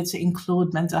they needed to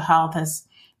include mental health as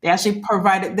they actually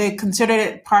they considered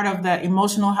it part of the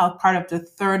emotional health, part of the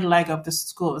third leg of the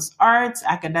school is arts,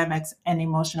 academics, and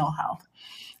emotional health.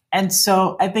 And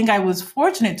so I think I was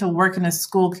fortunate to work in a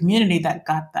school community that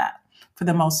got that for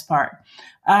the most part.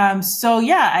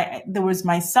 There was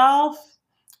myself.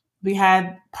 We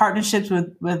had partnerships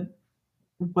with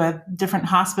different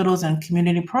hospitals and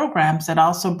community programs that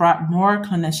also brought more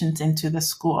clinicians into the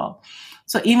school.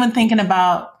 So even thinking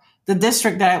about the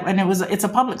district it's a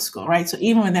public school, right? So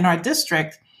even within our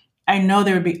district, I know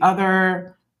there would be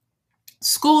other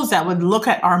schools that would look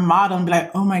at our model and be like,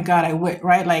 "Oh my God,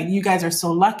 right? Like, you guys are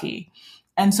so lucky."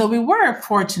 And so we were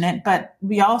fortunate, but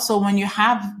we also, when you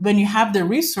have the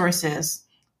resources,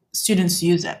 students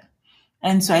use it.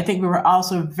 And so I think we were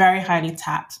also very highly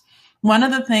tapped. One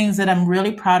of the things that I'm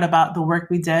really proud about the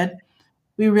work we did,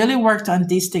 we really worked on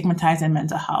destigmatizing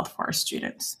mental health for our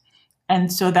students.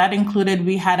 And so that included,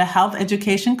 we had a health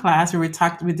education class where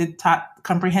we did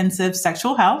comprehensive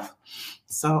sexual health.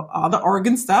 So all the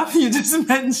organ stuff you just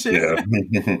mentioned.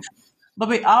 Yeah. But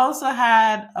we also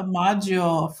had a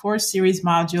 4-series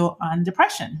module on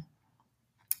depression.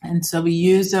 And so we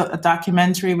used a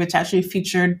documentary which actually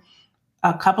featured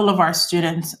a couple of our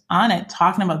students on it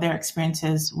talking about their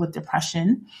experiences with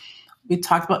depression. We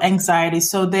talked about anxiety.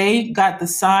 So they got the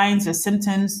signs, the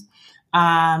symptoms.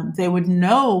 They would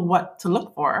know what to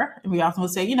look for. And we often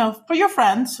would say, for your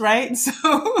friends, right?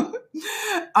 So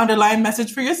underline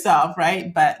message for yourself,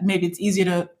 right? But maybe it's easier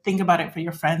to think about it for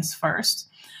your friends first.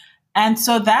 And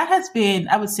so that has been,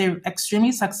 I would say,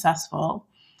 extremely successful.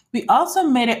 We also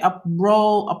made it a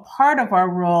part of our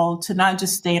role to not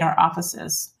just stay in our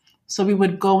offices. So we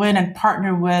would go in and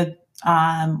partner with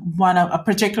a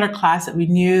particular class that we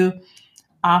knew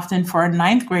often for our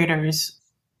 9th graders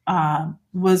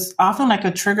was often like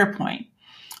a trigger point.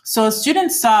 So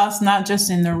students saw us not just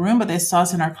in the room, but they saw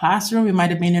us in our classroom. We might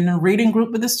have been in a reading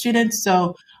group with the students.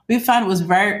 So we found it was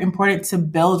very important to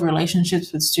build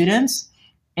relationships with students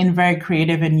in very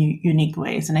creative and unique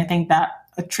ways. And I think that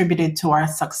attributed to our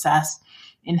success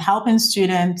in helping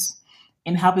students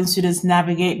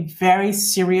navigate very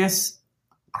serious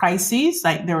crises.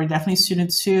 Like there were definitely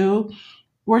students who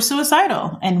were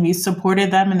suicidal, and we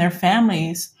supported them and their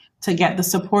families to get the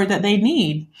support that they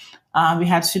need. We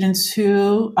had students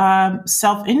who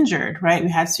self-injured, right? We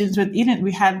had students with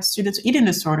eating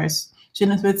disorders,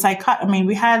 students with psychotic.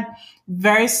 We had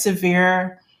very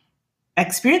severe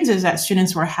experiences that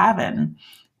students were having.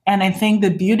 And I think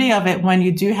the beauty of it, when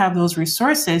you do have those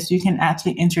resources, you can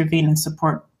actually intervene and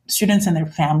support students and their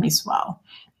families well.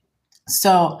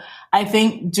 So I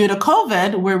think due to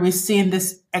COVID, where we're seeing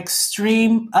this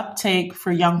extreme uptake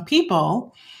for young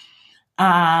people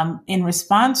in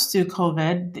response to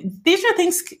COVID, these are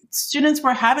things students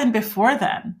were having before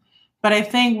then. But I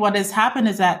think what has happened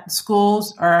is that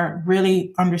schools are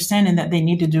really understanding that they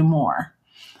need to do more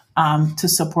to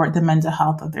support the mental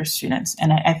health of their students.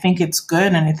 And I think it's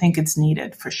good, and I think it's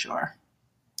needed for sure.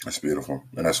 That's beautiful.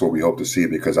 And that's what we hope to see,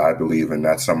 because I believe, and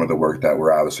that's some of the work that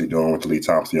we're obviously doing with the Lee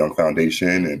Thompson Young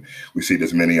Foundation. And we see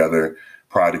there's many other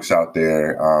projects out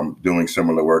there doing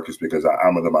similar work, is because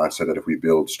I'm of the mindset that if we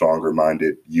build stronger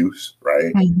minded youth,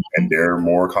 right, and they're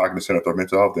more cognizant of their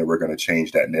mental health, then we're going to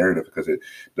change that narrative, because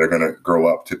they're going to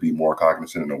grow up to be more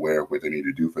cognizant and aware of what they need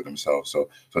to do for themselves. So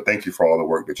thank you for all the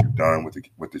work that you've done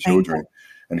with the children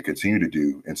and to continue to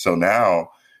do. And so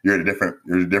now you're at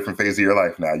a different phase of your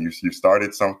life now. You've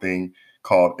started something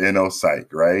called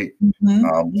InnoPsych, right?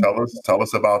 Tell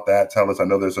us about that. Tell us, I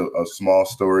know there's a small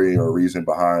story or a reason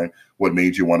behind what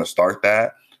made you want to start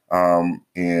that.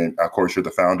 And of course, you're the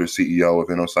founder, CEO of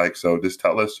InnoPsych. So just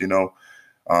tell us,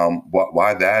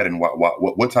 why that, and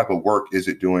what type of work is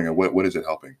it doing, and what is it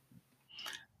helping?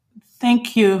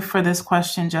 Thank you for this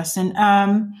question, Justin.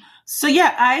 So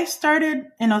yeah, I started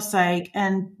InnoPsych,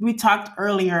 and we talked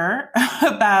earlier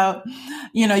about,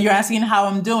 you're asking how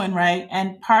I'm doing, right?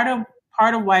 And part of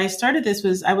why I started this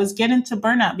was I was getting to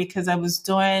burnout, because I was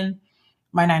doing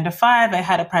my 9 to 5. I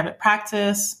had a private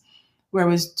practice where I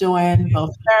was doing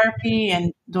both therapy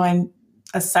and doing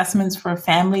assessments for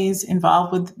families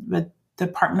involved with the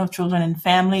Department of Children and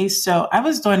Families. So I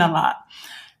was doing a lot.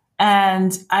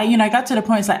 And I got to the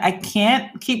point, it's like, I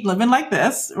can't keep living like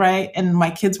this, right? And my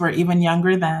kids were even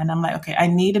younger then. I'm like, okay, I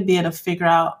need to be able to figure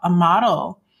out a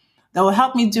model that will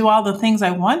help me do all the things I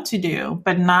want to do,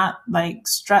 but not like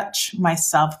stretch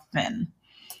myself thin.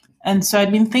 And so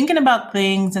I'd been thinking about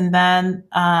things, and then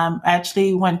I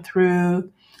actually went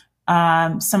through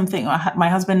something. My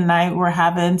husband and I were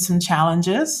having some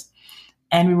challenges,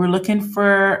 and we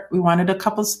wanted a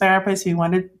couples therapist. We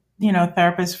wanted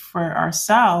therapists for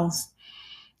ourselves.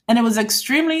 And it was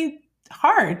extremely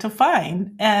hard to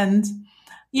find. And,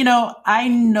 I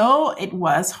know it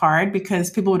was hard,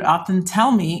 because people would often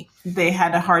tell me they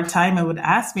had a hard time and would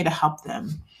ask me to help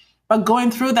them. But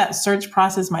going through that search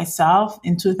process myself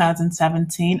in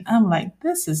 2017, I'm like,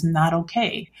 this is not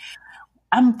okay.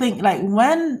 I'm thinking, like,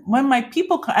 when my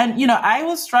people, and, I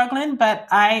was struggling, but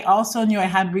I also knew I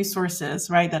had resources,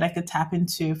 right, that I could tap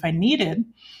into if I needed.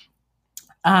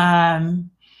 I'm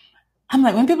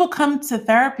like, when people come to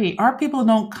therapy, our people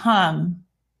don't come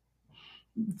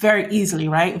very easily,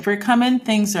 right? If we're coming,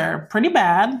 things are pretty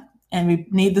bad and we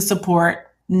need the support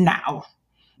now.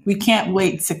 We can't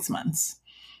wait 6 months,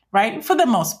 right? For the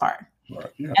most part.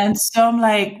 Right, yeah. And so I'm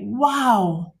like,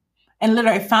 wow. And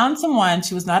literally I found someone,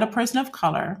 she was not a person of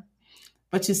color,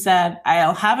 but she said,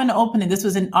 I'll have an opening. This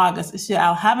was in August. She said,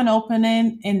 I'll have an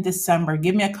opening in December.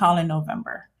 Give me a call in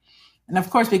November. And of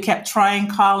course, we kept trying,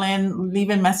 calling,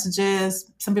 leaving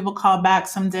messages. Some people called back,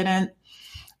 some didn't.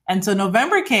 And so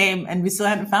November came and we still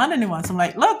hadn't found anyone. So I'm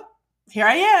like, look, here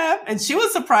I am. And she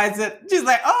was surprised that she's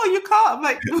like, oh, you called. I'm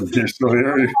like, You're still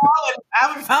here. I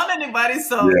haven't found anybody.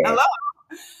 So hello.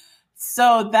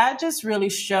 So that just really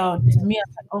showed to me, I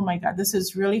was like, oh my God, this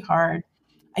is really hard.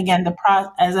 Again,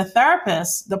 as a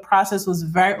therapist, the process was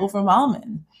very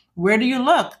overwhelming. Where do you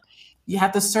look? You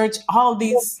have to search all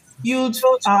these huge,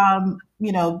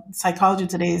 Psychology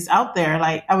Today is out there.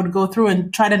 Like I would go through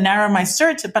and try to narrow my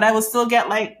search, but I would still get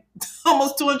like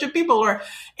almost 200 people, or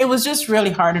it was just really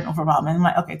hard and overwhelming. I'm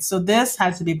like, okay, so this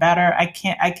has to be better.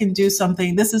 I can do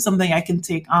something. This is something I can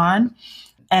take on.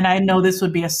 And I know this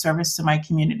would be a service to my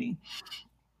community.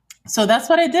 So that's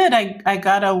what I did. I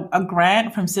got a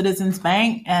grant from Citizens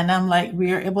Bank, and I'm like,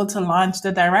 we were able to launch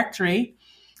the directory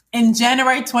in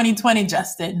January 2020,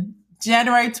 Justin.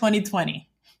 January 2020.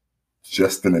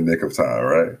 Just in the nick of time,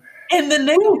 right? In the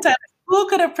nick of time. Who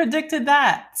could have predicted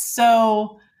that?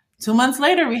 So 2 months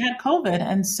later, we had COVID.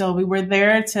 And so we were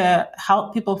there to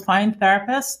help people find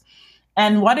therapists.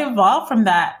 And what evolved from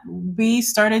that, I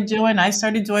started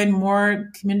doing more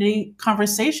community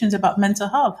conversations about mental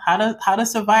health, how to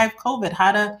survive COVID,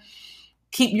 how to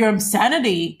keep your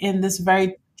sanity in this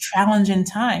very challenging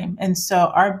time. And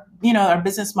so our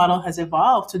business model has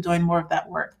evolved to doing more of that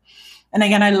work. And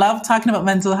again, I love talking about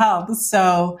mental health.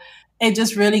 So it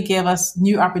just really gave us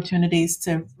new opportunities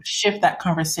to shift that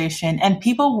conversation. And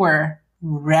people were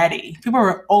ready. People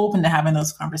were open to having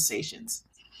those conversations,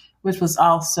 which was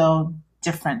also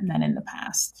different than in the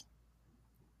past.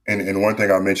 And one thing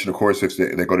I mentioned, of course, if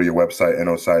they go to your website,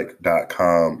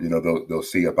 nopsych.com, they'll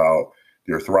see about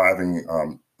your Thriving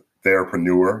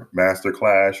Therapreneur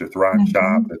Masterclass, your Thrive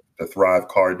Shop, the Thrive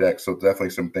Card Deck. So definitely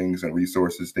some things and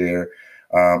resources there.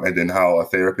 And then how a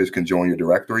therapist can join your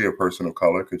directory, a person of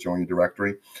color could join your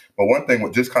directory. But one thing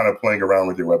with just kind of playing around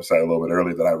with your website a little bit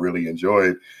earlier that I really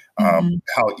enjoyed,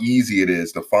 how easy it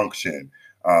is to function,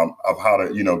 of how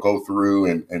to, go through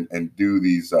and do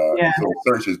these little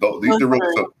searches. These are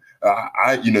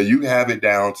really, you have it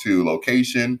down to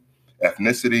location,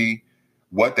 ethnicity,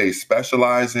 what they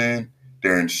specialize in,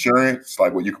 their insurance,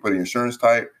 like what you can put in insurance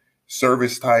type,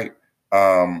 service type.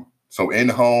 So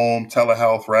in-home,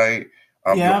 telehealth, right?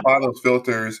 You'll apply those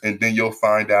filters and then you'll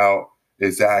find out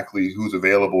exactly who's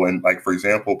available. And like, for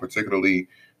example, particularly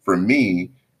for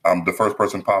me, the first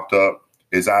person popped up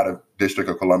is out of District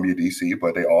of Columbia, DC,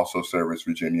 but they also service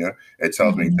Virginia. It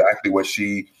tells me exactly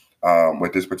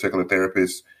what this particular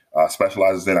therapist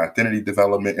specializes in: identity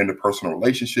development, interpersonal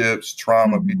relationships,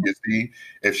 trauma, PTSD,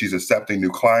 if she's accepting new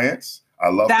clients. I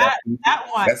love that. That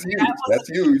one. That's huge. That's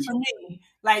huge. For me.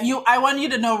 Like I want you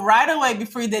to know right away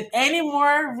before you did any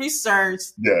more research.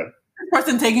 Yeah. The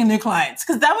person taking new clients.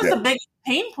 Because that was the big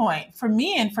pain point for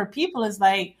me and for people is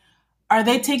like, are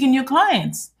they taking new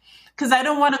clients? Because I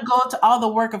don't want to go to all the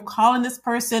work of calling this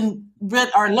person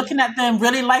or looking at them,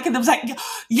 really liking them. It's like,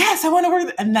 yes, I want to work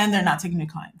with them. And then they're not taking new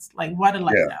clients. Like, what a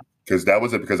letdown. Because that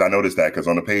was it. Because I noticed that because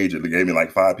on the page it gave me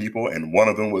like 5 people, and one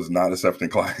of them was not accepting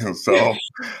clients. So,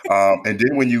 and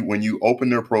then when you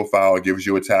open their profile, it gives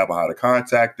you a tab on how to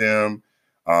contact them.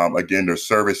 Again, their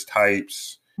service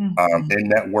types, in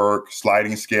network,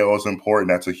 sliding scale is important.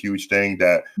 That's a huge thing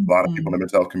that a lot of people in the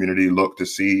mental health community look to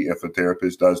see if a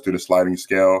therapist does do the sliding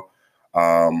scale.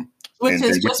 Which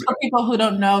is just for people who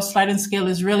don't know, sliding scale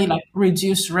is really like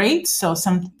reduced rates. So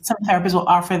some therapists will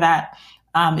offer that.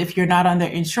 If you're not on their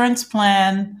insurance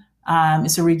plan,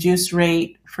 it's a reduced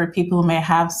rate for people who may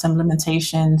have some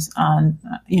limitations on,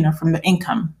 from the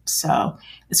income. So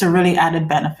it's a really added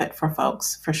benefit for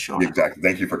folks, for sure. Exactly.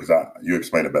 Thank you because you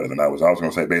explained it better than I was. I was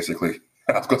going to say basically,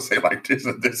 like there's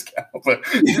a discount, but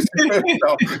you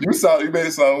made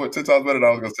it sound 10 times better than I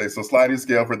was going to say. So sliding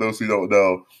scale for those who don't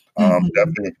know,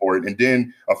 definitely important. And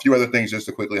then a few other things just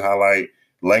to quickly highlight: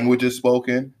 languages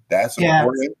spoken. That's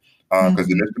important.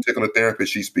 Because in this particular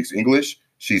therapist, she speaks English,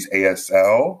 she's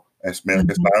ASL,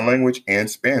 American Sign Language, and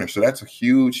Spanish. So that's a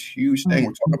huge, huge thing.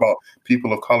 We're talking about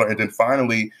people of color. And then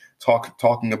finally,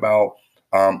 talking about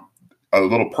a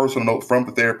little personal note from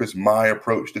the therapist, my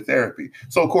approach to therapy.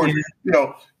 So, of course,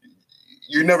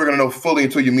 you're never going to know fully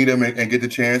until you meet them and get the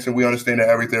chance. And we understand that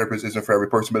every therapist isn't for every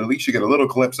person, but at least you get a little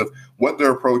glimpse of what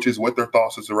their approach is, what their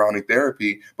thoughts are surrounding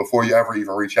therapy before you ever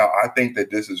even reach out. I think that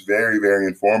this is very, very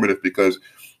informative because,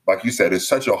 like you said, it's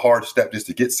such a hard step just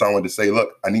to get someone to say,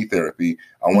 look, I need therapy.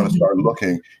 I want to start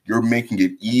looking. You're making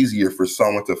it easier for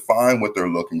someone to find what they're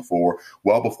looking for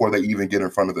well before they even get in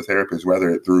front of the therapist,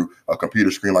 whether it's through a computer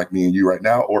screen like me and you right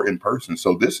now or in person.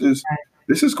 So this is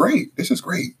great. This is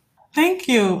great. Thank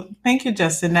you. Thank you,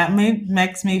 Justin.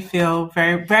 Makes me feel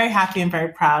very, very happy and very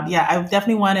proud. Yeah, I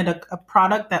definitely wanted a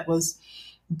product that was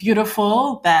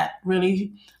beautiful, that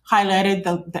really highlighted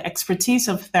the expertise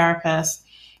of therapists.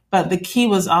 But the key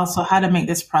was also how to make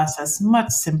this process much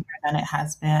simpler than it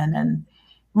has been and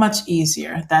much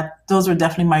easier. Those were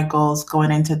definitely my goals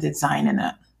going into designing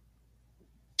it.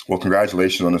 Well,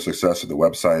 congratulations on the success of the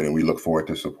website, and we look forward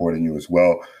to supporting you as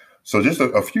well. So just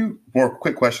a few more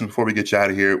quick questions before we get you out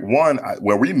of here. One,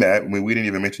 where we met, we didn't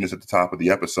even mention this at the top of the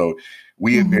episode,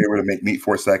 we had been able to meet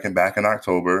for a second back in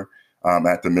October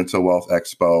at the Mental Wealth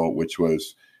Expo, which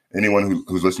was, anyone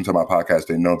who's listened to my podcast,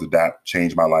 they know that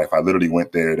changed my life. I literally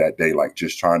went there that day, like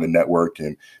just trying to network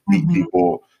and meet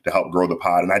people to help grow the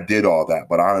pod. And I did all that.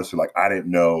 But honestly, like I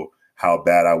didn't know how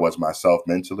bad I was myself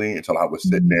mentally until I was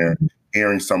sitting there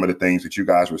hearing some of the things that you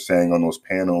guys were saying on those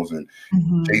panels, and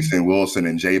Jason Wilson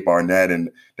and Jay Barnett, and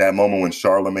that moment when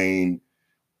Charmain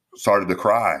started to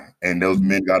cry and those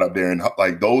men got up there, and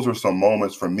like those are some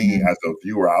moments for me as a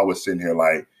viewer. I was sitting here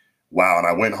like, wow. And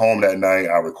I went home that night,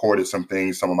 I recorded some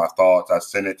things, some of my thoughts. I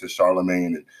sent it to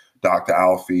Charlemagne and Dr.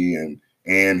 Alfie and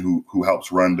Ann, who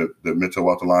helps run the Mental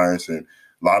Wealth Alliance. And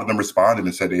a lot of them responded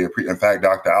and said in fact,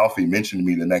 Dr. Alfie mentioned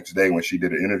me the next day when she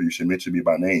did an interview. She mentioned me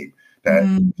by name, that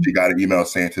she got an email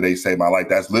saying, "Today saved my life."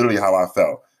 That's literally how I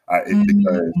felt.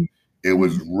 Because it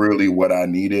was really what I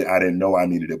needed. I didn't know I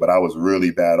needed it, but I was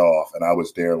really bad off. And I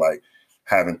was there like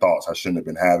having thoughts I shouldn't have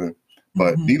been having.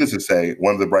 But needless to say,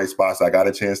 one of the bright spots, I got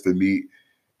a chance to meet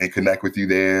and connect with you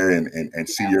there and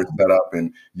see your setup,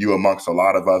 and you amongst a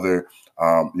lot of other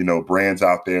brands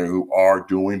out there who are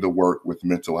doing the work with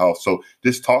mental health. So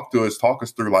just talk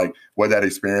us through like what that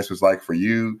experience was like for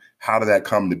you. How did that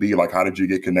come to be? Like, how did you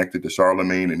get connected to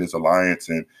Charlemagne and his alliance,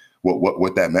 and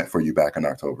what that meant for you back in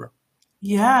October?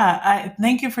 Yeah,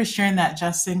 thank you for sharing that,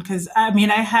 Justin, because I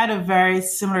had a very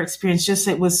similar experience. Just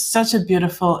it was such a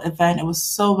beautiful event. It was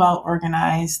so well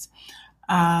organized.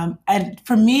 And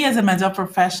for me as a mental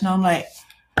professional, I'm like,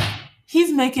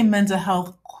 he's making mental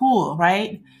health cool,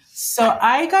 right? So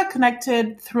I got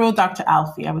connected through Dr.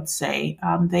 Alfie, I would say.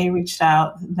 They reached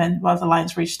out, then Wealth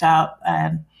Alliance reached out,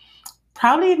 and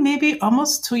probably maybe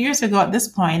almost 2 years ago at this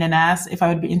point, and asked if I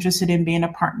would be interested in being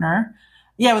a partner.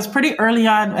 Yeah, it was pretty early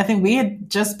on. I think we had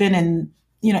just been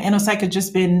InnoPsych had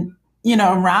just been,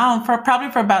 around for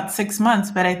about 6 months.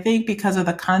 But I think because of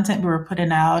the content we were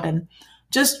putting out and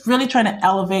just really trying to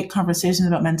elevate conversations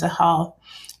about mental health,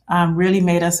 really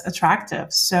made us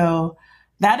attractive. So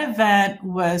that event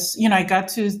was,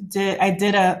 I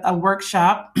did a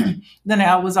workshop. Then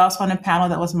I was also on a panel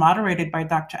that was moderated by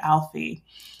Dr. Alfie.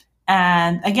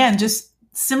 And again, just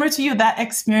similar to you, that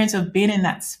experience of being in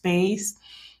that space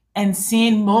and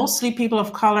seeing mostly people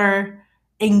of color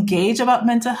engage about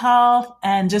mental health,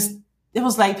 and just, it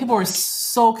was like people were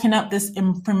soaking up this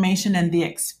information and the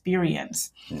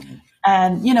experience.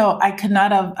 And,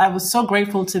 I was so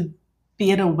grateful to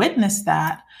be able to witness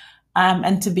that,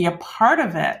 and to be a part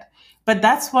of it. But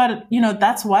that's why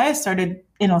I started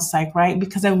InnoPsych, right?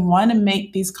 Because I want to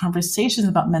make these conversations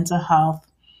about mental health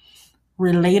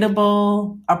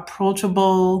relatable,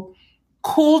 approachable,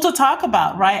 cool to talk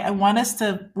about, right? I want us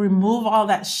to remove all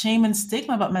that shame and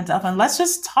stigma about mental health, and let's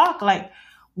just talk like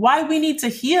why we need to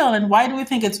heal, and why do we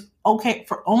think it's okay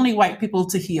for only white people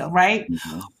to heal, right?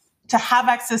 To have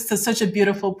access to such a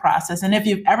beautiful process. And if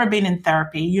you've ever been in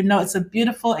therapy, it's a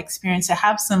beautiful experience to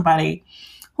have somebody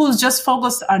who's just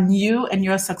focused on you and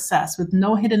your success with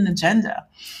no hidden agenda,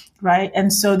 right?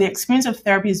 And so the experience of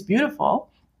therapy is beautiful.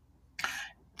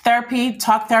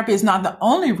 Talk therapy is not the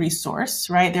only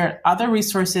resource, right? There are other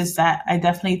resources that I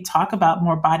definitely talk about,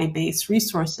 more body-based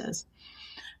resources.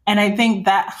 And I think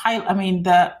that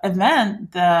the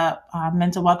event, the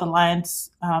Mental Wealth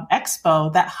Alliance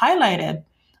Expo, that highlighted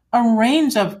a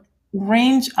range of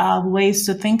ways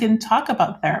to think and talk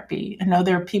about therapy. I know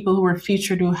there are people who were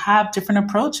featured who have different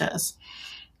approaches.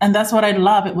 And that's what I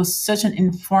love. It was such an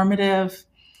informative,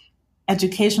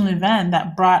 educational event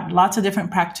that brought lots of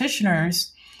different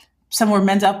practitioners. Some were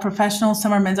mental health professionals,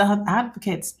 some are mental health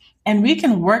advocates, and we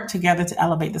can work together to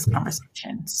elevate this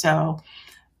conversation. So,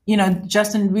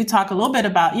 Justin, we talk a little bit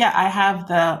about, I have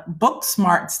the book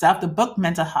smart stuff, the book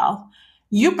mental health.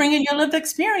 You bring in your lived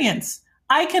experience.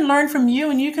 I can learn from you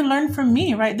and you can learn from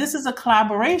me, right? This is a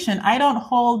collaboration. I don't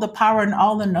hold the power and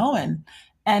all the knowing.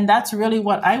 And that's really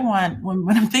what I want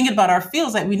when I'm thinking about our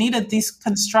fields. Like, we need to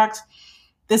deconstruct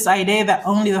this idea that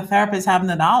only the therapists have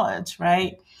the knowledge,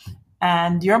 right?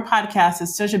 And your podcast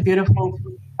is such a beautiful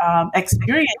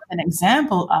experience, an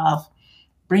example of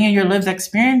bringing your lived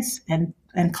experience and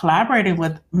collaborating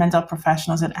with mental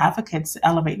professionals and advocates to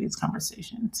elevate these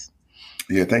conversations.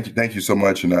 Yeah, thank you so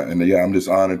much, and yeah, I'm just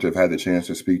honored to have had the chance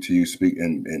to speak to you, speak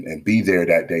and be there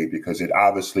that day, because it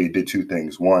obviously did two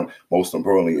things. One, most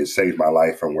importantly, it saved my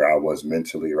life from where I was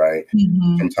mentally. Right.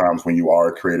 Mm-hmm. Sometimes when you are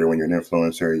a creator, when you're an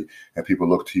influencer, and people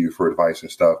look to you for advice and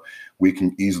stuff, we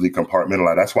can easily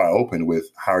compartmentalize. That's why I opened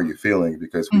with "How are you feeling?"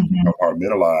 because we can Mm-hmm.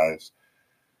 compartmentalize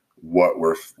what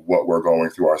we're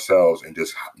going through ourselves and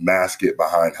just mask it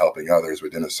behind helping others.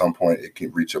 But then at some point it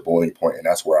can reach a boiling point, and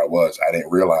that's where I was. I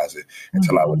didn't realize it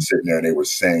until I Mm-hmm. was sitting there and they were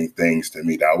saying things to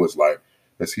me that I was like,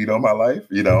 does he know my life?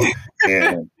 You know?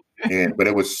 And but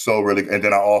it was so really, and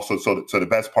then I also, so the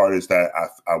best part is that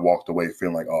I walked away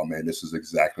feeling like, oh man, this is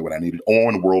exactly what I needed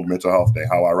on World Mental Health Day.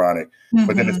 How ironic.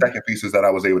 But then the Mm-hmm. second piece is that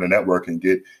I was able to network and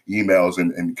get emails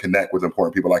and connect with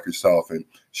important people like yourself and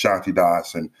Shanti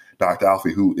Das and Dr.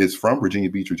 Alfie, who is from Virginia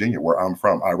Beach, Virginia, where I'm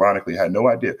from. Ironically, had no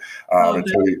idea Oh,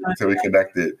 until we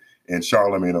connected, and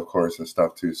Charlemagne, of course, and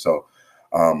stuff too. So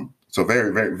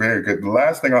very, very, very good. The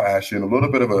last thing I'll ask you, in a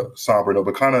little bit of a somber note,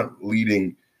 but kind of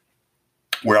leading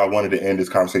where I wanted to end this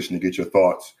conversation to get your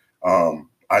thoughts.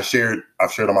 I've shared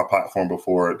on my platform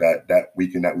before that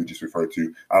weekend that we just referred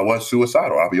to, I was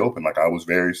suicidal. I'll be open. Like, I was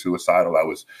very suicidal. I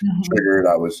was mm-hmm. triggered.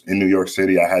 I was in New York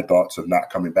City. I had thoughts of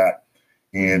not coming back.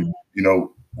 And, Mm-hmm.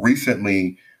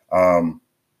 Recently,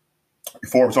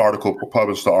 Forbes article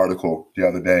published the article the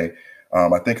other day.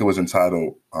 I think it was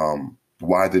entitled,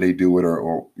 why did they do it?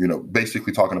 Or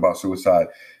basically talking about suicide.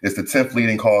 It's the 10th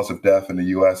leading cause of death in the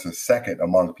U.S. and second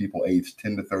among people aged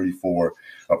 10 to 34.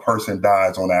 A person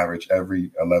dies on average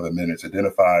every 11 minutes,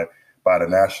 identified by the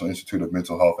National Institute of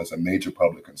Mental Health as a major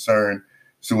public concern.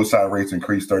 Suicide rates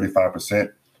increased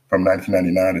 35% from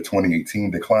 1999 to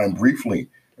 2018, declined briefly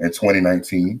in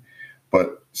 2019.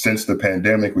 But since the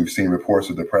pandemic, we've seen reports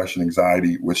of depression,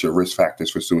 anxiety, which are risk factors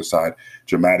for suicide,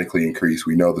 dramatically increase.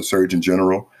 We know the Surgeon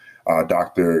General,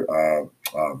 Dr.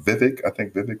 Vivek, I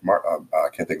can't think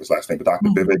of his last name, but Dr.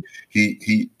 Mm-hmm. Vivek,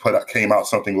 he came out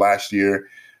something last year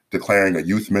declaring a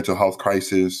youth mental health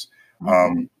crisis.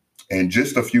 Mm-hmm. And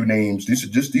just a few names. These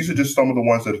are just some of the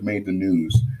ones that have made the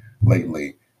news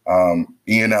lately.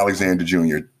 Ian Alexander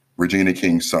Jr., Regina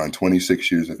King's son,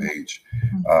 26 years of age,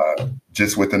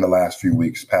 just within the last few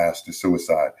weeks passed to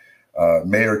suicide.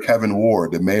 Mayor Kevin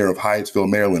Ward, the mayor of Hyattsville,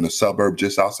 Maryland, a suburb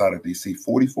just outside of D.C.,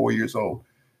 44 years old,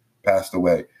 passed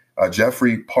away.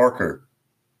 Jeffrey Parker,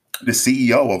 the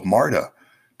CEO of MARTA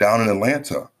down in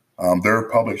Atlanta, their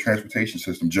public transportation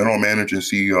system, general manager and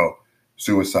CEO,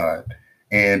 suicide.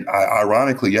 And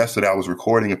ironically, yesterday I was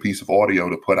recording a piece of audio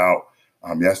to put out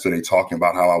yesterday talking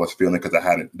about how I was feeling because I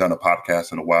hadn't done a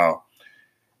podcast in a while.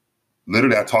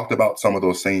 Literally, I talked about some of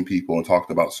those same people and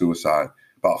talked about suicide.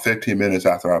 About 15 minutes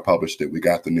after I published it, we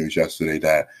got the news yesterday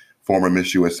that former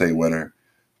Miss USA winner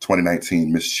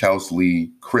 2019, Miss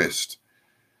Chelsea Christ,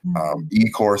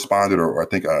 e-correspondent, or I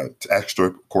think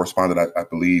extra correspondent, I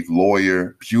believe,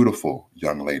 lawyer, beautiful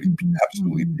young lady,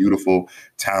 absolutely beautiful,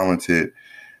 talented,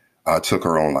 took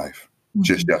her own life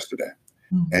just yesterday.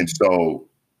 And so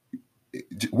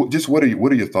just what are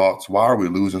your thoughts? Why are we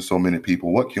losing so many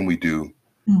people? What can we do?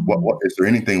 What is there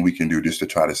anything we can do just to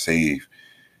try to save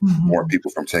more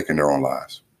people from taking their own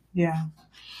lives? Yeah.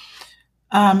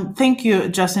 Thank you,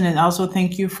 Justin, and also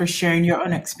thank you for sharing your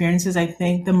own experiences. I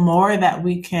think the more that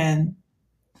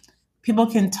people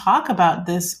can talk about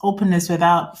this openness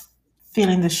without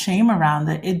feeling the shame around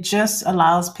it, it just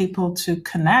allows people to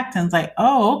connect and it's like,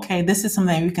 oh, okay, this is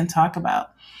something we can talk about.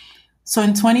 So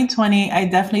in 2020, I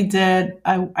definitely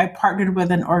I partnered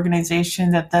with an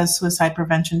organization that does suicide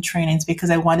prevention trainings because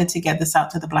I wanted to get this out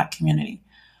to the Black community.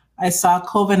 I saw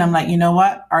COVID. I'm like, you know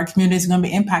what? Our community is going to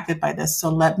be impacted by this. So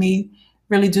let me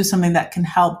really do something that can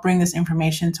help bring this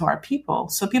information to our people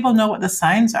so people know what the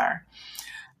signs are.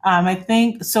 I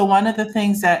think so. One of the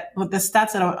things with the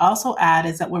stats that I would also add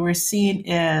is that what we're seeing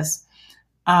is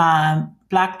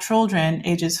Black children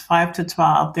ages 5 to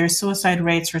 12, their suicide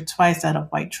rates are twice that of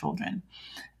white children.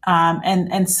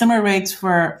 And similar rates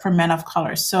for men of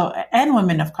color, and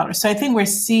women of color. So I think we're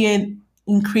seeing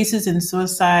increases in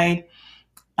suicide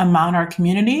among our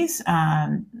communities,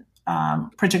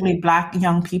 particularly Black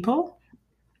young people.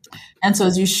 And so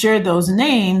as you share those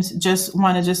names, just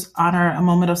want to honor a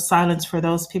moment of silence for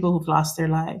those people who've lost their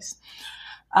lives.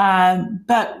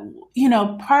 But,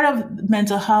 part of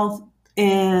mental health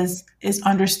is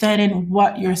understanding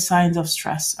what your signs of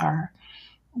stress are.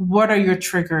 What are your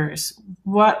triggers?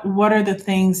 What are the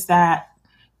things that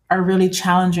are really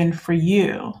challenging for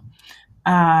you?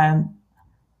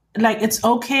 It's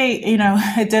okay.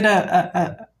 I did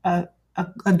a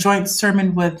joint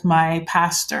sermon with my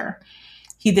pastor.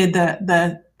 He did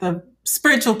the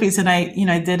spiritual piece, and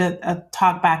I did a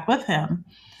talk back with him.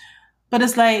 But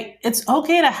it's like, it's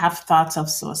okay to have thoughts of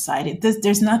suicide.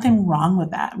 There's nothing wrong with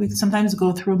that. We sometimes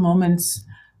go through moments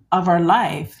of our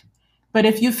life. But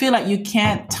if you feel like you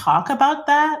can't talk about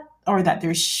that or that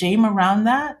there's shame around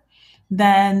that,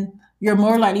 then you're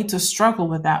more likely to struggle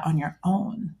with that on your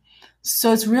own.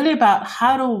 So it's really about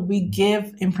how do we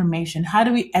give information? How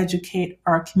do we educate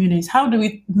our communities? How do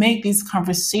we make these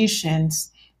conversations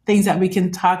things that we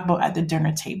can talk about at the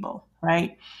dinner table,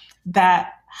 right?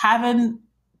 That having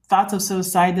thoughts of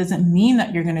suicide doesn't mean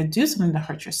that you're going to do something to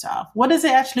hurt yourself. What does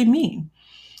it actually mean?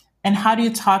 And how do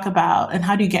you talk about and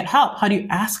how do you get help? How do you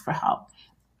ask for help?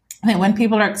 I think when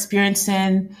people are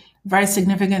experiencing very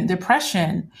significant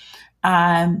depression,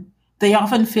 they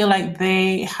often feel like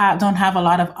they don't have a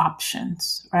lot of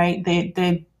options, right? They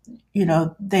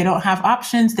don't have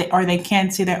options, or they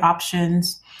can't see their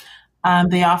options.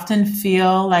 They often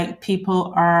feel like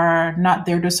people are not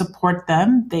there to support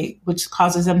them, which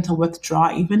causes them to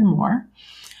withdraw even more,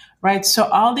 right? So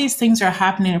all these things are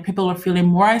happening, and people are feeling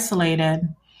more isolated,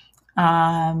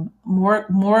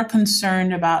 more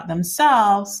concerned about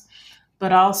themselves,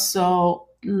 but also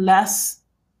less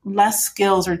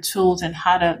skills or tools in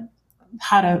how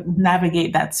to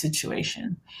navigate that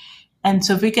situation. And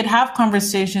so if we could have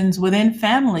conversations within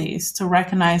families to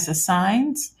recognize the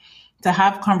signs, to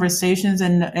have conversations,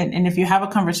 and if you have a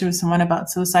conversation with someone about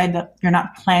suicide, that you're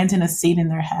not planting a seed in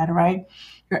their head, right?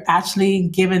 You're actually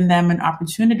giving them an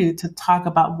opportunity to talk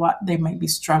about what they might be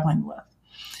struggling with.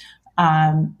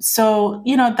 So,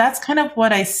 that's kind of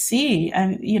what I see.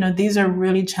 And, these are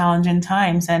really challenging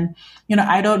times. And,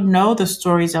 I don't know the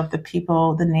stories of the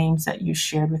people, the names that you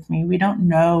shared with me. We don't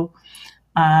know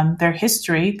their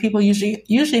history. People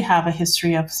usually have a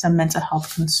history of some mental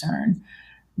health concern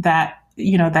that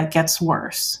gets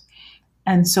worse.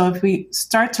 And so if we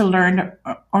start to learn,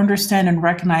 understand, and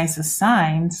recognize the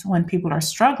signs when people are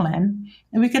struggling,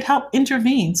 and we could help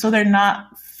intervene so they're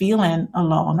not feeling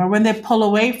alone. Or when they pull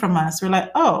away from us, we're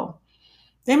like, oh,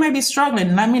 they might be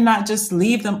struggling. Let me not just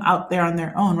leave them out there on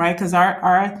their own, right? Because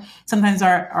sometimes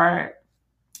our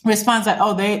response, like,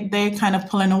 oh, they kind of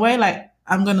pulling away, like,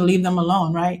 I'm going to leave them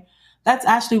alone, right? That's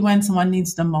actually when someone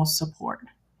needs the most support.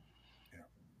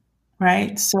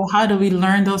 Right. So how do we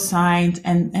learn those signs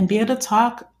and be able to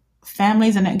talk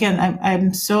families? And again,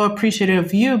 I'm so appreciative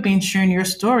of you sharing your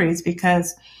stories,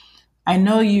 because I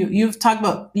know you've talked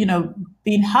about,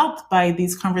 being helped by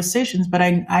these conversations, but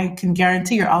I can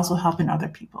guarantee you're also helping other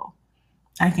people.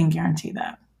 I can guarantee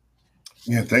that.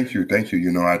 Yeah. Thank you. Thank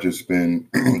you. I just been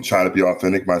trying to be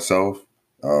authentic myself.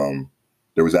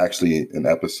 There was actually an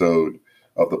episode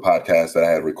of the podcast that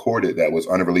I had recorded that was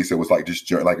unreleased. It was like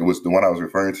it was the one I was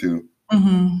referring to.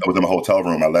 Mm-hmm. I was in my hotel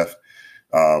room. I left,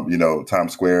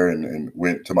 Times Square and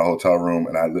went to my hotel room,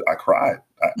 and I cried.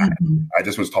 I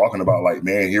just was talking about, like,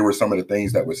 man, here were some of the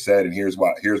things that was said, and here's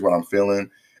what I'm feeling.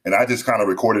 And I just kind of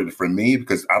recorded it for me,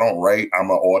 because I don't write. I'm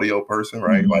an audio person,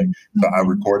 right? Mm-hmm. So I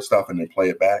record stuff and then play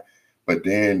it back. But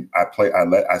then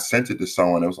I sent it to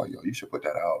someone. It was like, yo, you should put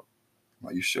that out. I'm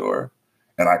like, you sure?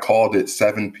 And I called it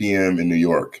 7 p.m. in New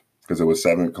York, because it was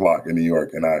 7 o'clock in New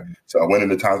York. And I went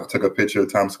into Times, took a picture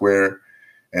of Times Square,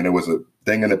 and there was a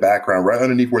thing in the background right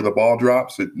underneath where the ball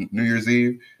drops at New Year's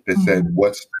Eve that said,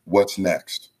 what's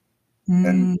next?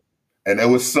 Mm-hmm. And it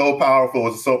was so powerful.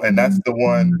 And that's the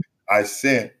one I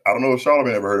sent. I don't know if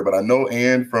Charlamagne ever heard it, but I know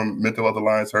Ann from Mental Health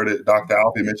Alliance heard it. Dr.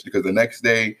 Alfie mentioned it, because the next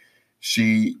day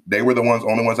they were the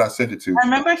only ones I sent it to. I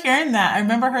remember hearing that. I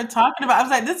remember her talking about, I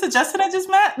was like, this is Justin I just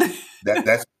met.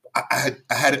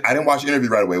 I didn't watch the interview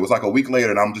right away. It was like a week later,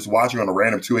 and I'm just watching on a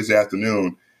random Tuesday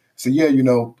afternoon. So yeah,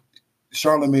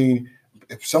 Charlamagne,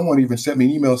 if someone even sent me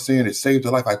an email saying it saved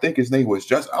her life, I think his name was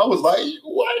Justin. I was like,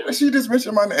 what? She just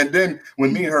mentioned my name. And then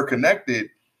when me and her connected,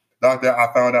 Doctor,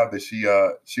 I found out that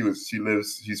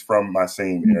she's from my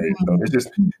same area. So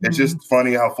it's just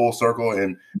funny how full circle,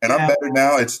 and I'm better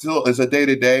now. It's a day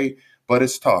to day, but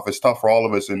it's tough. It's tough for all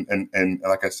of us. And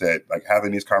like I said, like,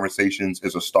 having these conversations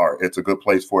is a start. It's a good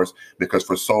place for us, because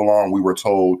for so long we were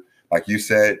told, like you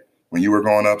said, when you were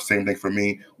growing up, same thing for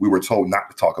me, we were told not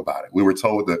to talk about it. We were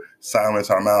told to silence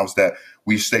our mouths, that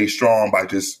we stay strong by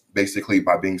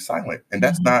being silent. And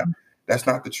that's not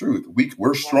the truth.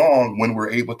 We're strong when we're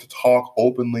able to talk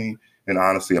openly and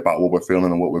honestly about what we're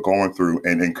feeling and what we're going through,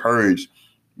 and encourage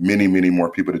many, many more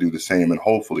people to do the same. And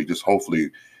hopefully,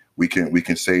 we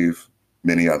can save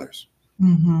many others.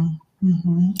 Mm-hmm.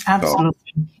 Mm-hmm. Absolutely.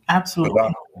 So,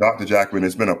 absolutely. Dr. Jackman,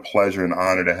 it's been a pleasure and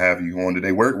honor to have you on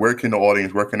today. Where can the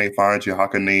audience, where can they find you? How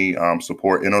can they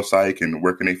support InnoPsych, and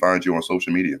where can they find you on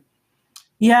social media?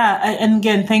 Yeah, and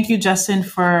again, thank you, Justin,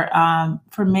 for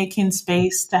making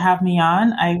space to have me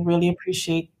on. I really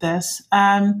appreciate this.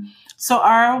 So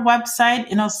our website,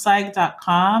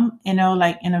 innopsych.com,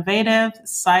 like innovative,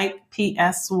 psych,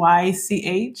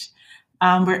 PSYCH.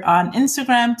 We're on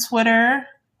Instagram, Twitter,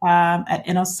 at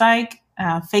InnoPsych,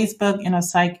 Facebook,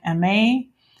 InnoPsych MA.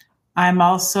 I'm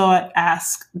also at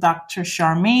Ask Dr.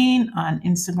 Charmain on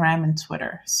Instagram and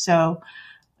Twitter. So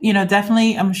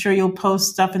definitely, I'm sure you'll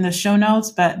post stuff in the show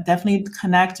notes, but definitely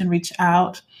connect and reach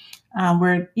out.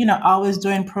 We're, always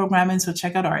doing programming. So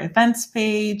check out our events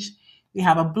page. We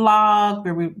have a blog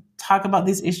where we talk about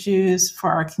these issues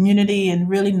for our community and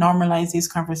really normalize these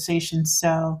conversations.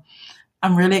 So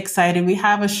I'm really excited. We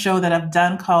have a show that I've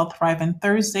done called Thriving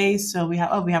Thursdays. So we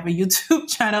have a YouTube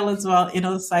channel as well,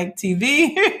 Psych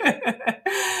TV.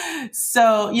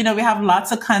 So, we have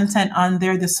lots of content on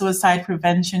there. The suicide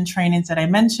prevention trainings that I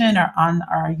mentioned are on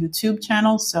our YouTube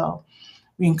channel. So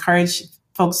we encourage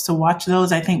folks to watch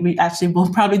those. I think we actually will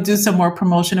probably do some more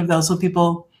promotion of those so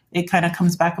it kind of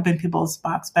comes back up in people's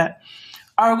box. But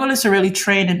our goal is to really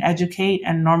train and educate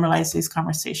and normalize these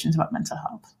conversations about mental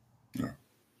health. Yeah.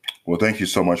 Well, thank you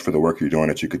so much for the work you're doing,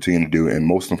 that you continue to do. And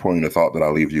most importantly, the thought that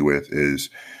I'll leave you with is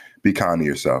be kind to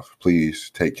yourself. Please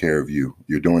take care of you.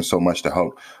 You're doing so much to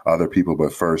help other people.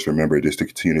 But first, remember just to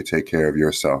continue to take care of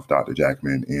yourself, Dr.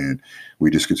 Jackman. And we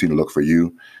just continue to look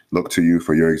to you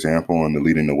for your example and the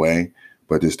leading the way.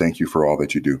 But just thank you for all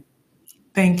that you do.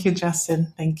 Thank you,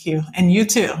 Justin. Thank you. And you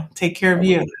too. Take care of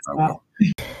you as well.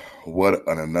 What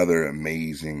another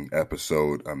amazing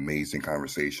episode, amazing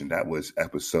conversation. That was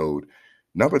episode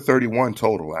number 31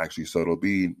 total, actually. So it'll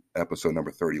be episode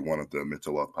number 31 of the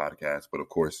Mental Wealth Podcast. But of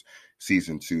course,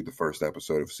 season 2, the first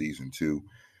episode of season 2.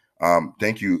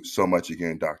 Thank you so much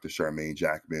again, Dr. Charmain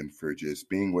Jackman, for just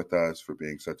being with us, for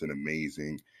being such an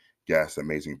amazing guest,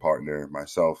 amazing partner.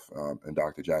 Myself and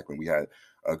Dr. Jackman, we had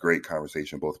a great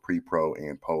conversation, both pre-pro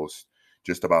and post,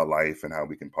 just about life and how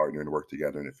we can partner and work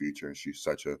together in the future. And she's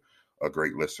such a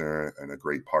great listener and a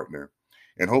great partner.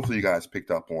 And hopefully you guys picked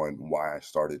up on why I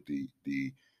started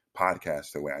the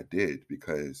podcast the way I did,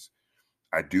 because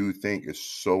I do think it's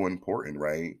so important,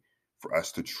 right, for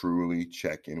us to truly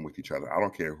check in with each other. I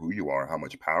don't care who you are, how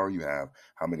much power you have,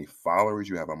 how many followers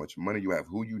you have, how much money you have,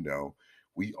 who you know.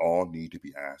 We all need to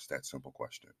be asked that simple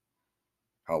question.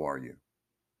 How are you?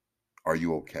 Are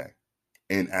you okay?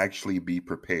 And actually be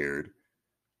prepared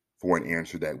for an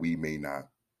answer that we may not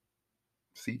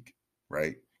seek,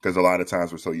 right? Because a lot of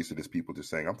times we're so used to this people just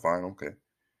saying, I'm fine, okay.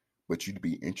 But you'd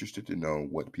be interested to know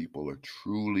what people are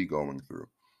truly going through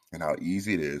and how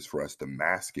easy it is for us to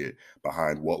mask it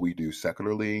behind what we do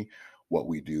secularly, what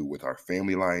we do with our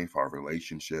family life, our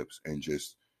relationships, and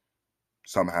just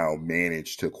somehow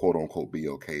manage to quote unquote be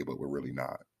okay, but we're really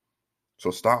not. So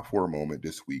stop for a moment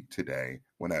this week, today,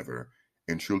 whenever,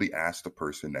 and truly ask the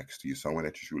person next to you, someone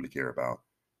that you truly care about,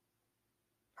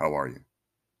 how are you?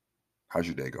 How's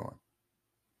your day going?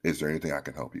 Is there anything I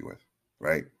can help you with,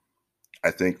 right?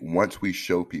 I think once we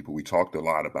show people, we talked a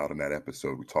lot about in that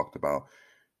episode, we talked about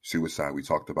suicide, we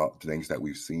talked about things that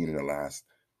we've seen in the last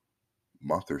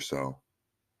month or so.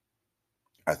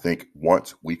 I think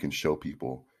once we can show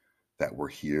people that we're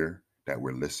here, that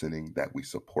we're listening, that we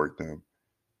support them,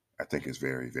 I think is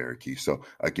very, very key. So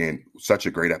again, such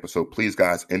a great episode. Please,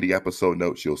 guys, in the episode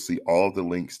notes, you'll see all the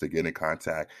links to get in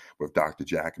contact with Dr.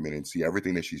 Jackman and see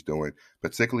everything that she's doing,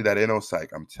 particularly that InnoPsych.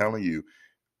 I'm telling you,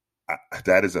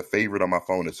 that is a favorite on my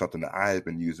phone. It's something that I have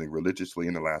been using religiously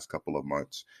in the last couple of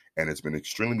months, and it's been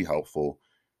extremely helpful.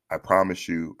 I promise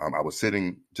you, I was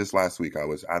sitting just last week, I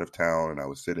was out of town and I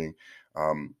was sitting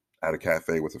at a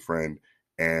cafe with a friend,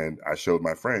 and I showed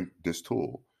my friend this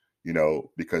tool,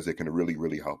 because it can really,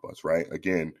 really help us, right?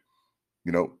 Again,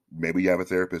 maybe you have a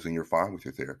therapist and you're fine with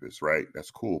your therapist, right? That's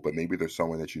cool. But maybe there's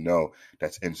someone that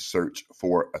that's in search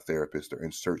for a therapist or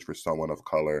in search for someone of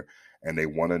color, and they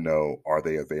want to know, are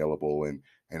they available and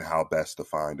how best to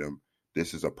find them.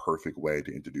 This is a perfect way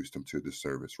to introduce them to the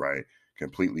service, right?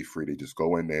 Completely free. They just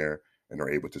go in there and are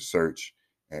able to search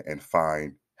and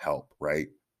find help, right?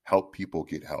 Help people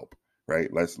get help, right?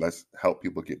 Let's help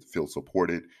people feel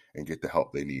supported and get the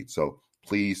help they need. So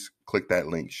please click that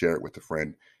link, share it with a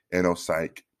friend.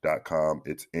 innopsych.com.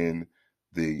 It's in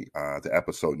the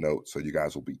episode notes, so you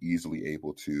guys will be easily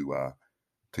able to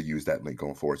use that link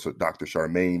going forward. So Dr.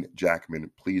 Charmain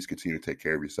Jackman, please continue to take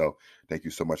care of yourself. Thank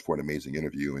you so much for an amazing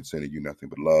interview, and sending you nothing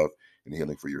but love and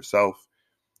healing for yourself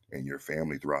and your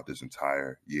family throughout this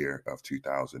entire year of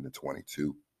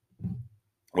 2022.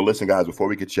 Well, listen, guys, before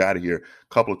we get you out of here,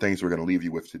 a couple of things we're going to leave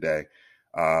you with today.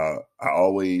 I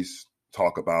always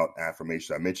talk about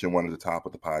affirmations. I mentioned one at the top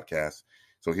of the podcast.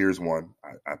 So here's one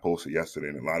I posted yesterday,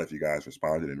 and a lot of you guys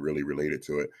responded and really related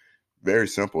to it. Very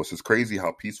simple. It says, crazy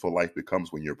how peaceful life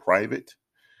becomes when you're private,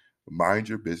 mind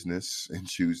your business, and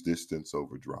choose distance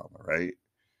over drama, right?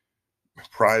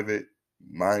 Private,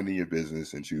 minding your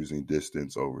business, and choosing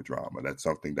distance over drama. That's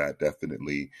something that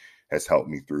definitely has helped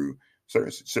me through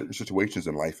certain situations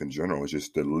in life in general, is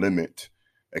just to limit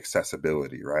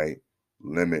accessibility, right?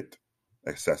 Limit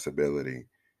accessibility.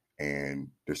 And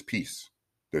there's peace.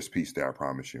 There's peace there, I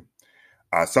promise you.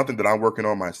 Something that I'm working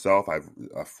on myself.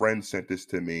 A friend sent this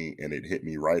to me, and it hit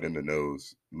me right in the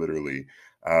nose, literally.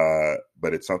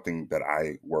 But it's something that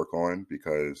I work on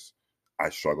because I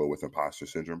struggle with imposter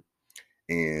syndrome.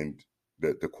 And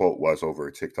the quote was over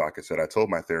at TikTok. It said, I told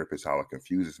my therapist how it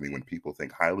confuses me when people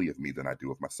think highly of me than I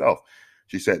do of myself.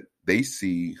 She said, they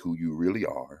see who you really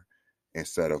are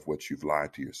instead of what you've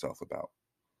lied to yourself about.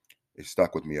 It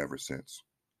stuck with me ever since.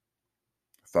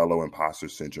 Fellow imposter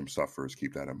syndrome sufferers,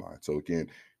 keep that in mind. So again,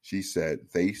 she said,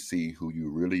 they see who you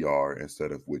really are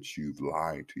instead of what you've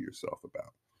lied to yourself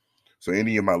about. So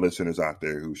any of my listeners out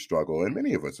there who struggle, and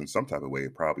many of us in some type of way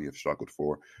probably have struggled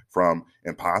from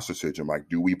imposter syndrome, like,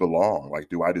 do we belong? Like,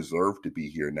 do I deserve to be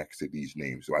here next to these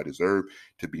names? Do I deserve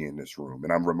to be in this room?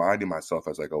 And I'm reminding myself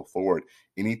as I go forward,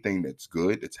 anything that's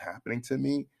good that's happening to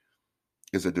me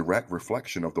is a direct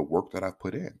reflection of the work that I've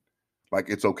put in. Like,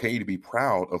 it's okay to be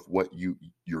proud of what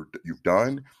you've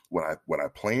done, what I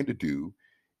plan to do,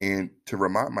 and to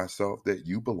remind myself that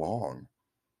you belong.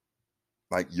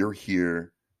 Like, you're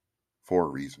here for a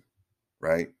reason,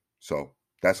 right? So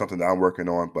that's something that I'm working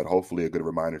on, but hopefully a good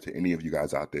reminder to any of you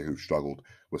guys out there who've struggled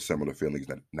with similar feelings,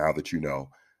 that now that you know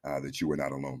that you are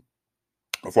not alone.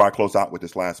 Before I close out with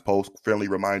this last post, friendly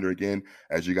reminder again,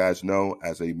 as you guys know,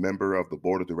 as a member of the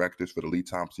board of directors for the Lee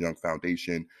Thompson Young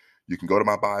Foundation, you can go to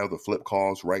my bio, the flip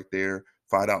calls right there,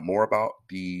 find out more about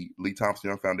the Lee Thompson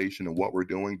Young Foundation and what we're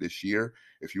doing this year.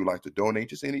 If you would like to donate,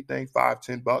 just anything, $5,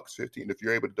 $10, 15, if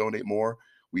you're able to donate more,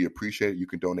 we appreciate it. You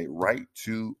can donate right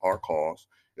to our cause.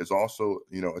 There's also,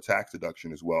 a tax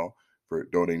deduction as well for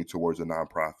donating towards a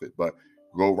nonprofit. But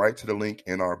go right to the link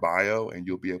in our bio, and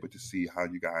you'll be able to see how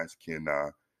you guys can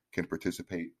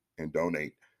participate and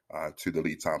donate to the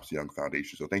Lee Thompson Young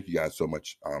Foundation. So thank you guys so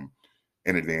much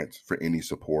in advance for any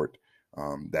support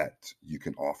that you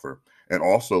can offer. And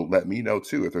also let me know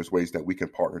too if there's ways that we can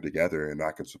partner together and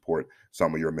I can support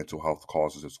some of your mental health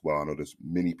causes as well. I know there's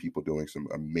many people doing some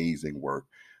amazing work,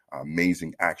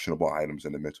 amazing actionable items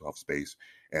in the mental health space.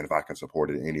 And if I can support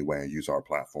it in any way and use our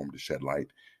platform to shed light,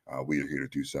 we are here to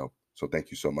do so. So thank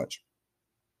you so much.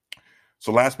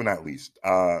 So last but not least,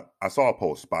 I saw a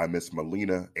post by Miss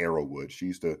Melina Arrowwood.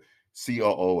 She's the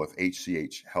COO of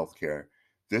HCH Healthcare.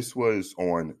 This was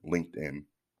on LinkedIn.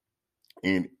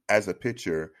 And as a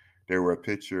picture, there were a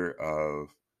picture of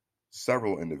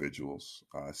several individuals,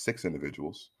 6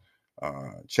 individuals.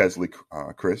 Chesley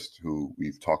Christ, who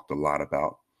we've talked a lot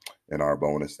about in our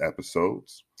bonus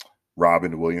episodes.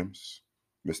 Robin Williams,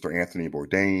 Mr. Anthony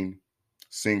Bourdain,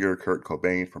 singer Kurt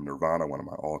Cobain from Nirvana, one of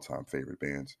my all-time favorite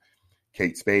bands.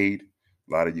 Kate Spade,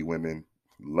 a lot of you women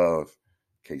love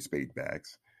Kate Spade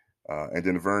bags. And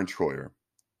then Vern Troyer.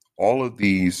 All of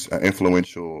these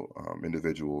influential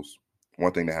individuals,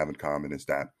 one thing they have in common is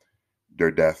that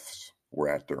their deaths were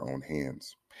at their own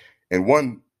hands. And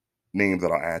one name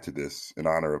that I'll add to this in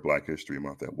honor of Black History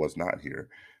Month that was not here,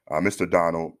 Mr.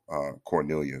 Donald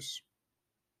Cornelius,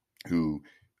 who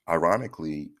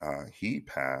ironically, he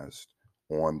passed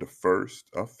on the 1st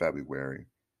of February,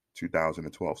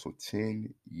 2012. So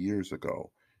 10 years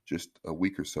ago, just a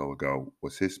week or so ago,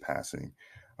 was his passing.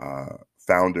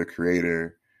 Founder,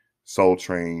 creator, Soul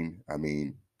Train. I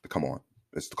mean, come on,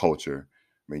 it's the culture.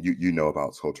 I mean, you know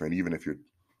about Soul Train. Even if you're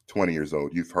 20 years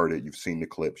old, you've heard it, you've seen the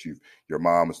clips, your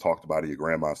mom has talked about it, your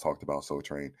grandma's talked about Soul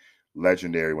Train.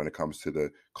 Legendary when it comes to the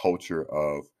culture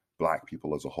of Black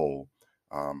people as a whole.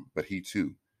 But he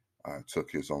too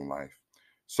took his own life.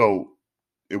 So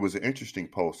it was an interesting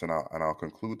post, and I'll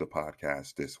conclude the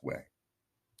podcast this way.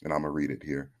 And I'm going to read it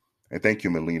here. And thank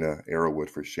you, Melina Arrowwood,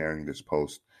 for sharing this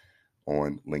post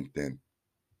on LinkedIn.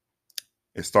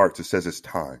 It says it's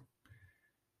time.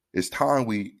 It's time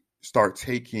we start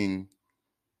taking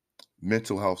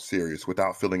mental health serious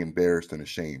without feeling embarrassed and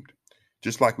ashamed.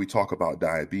 Just like we talk about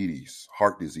diabetes,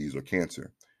 heart disease, or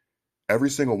cancer. Every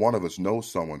single one of us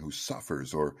knows someone who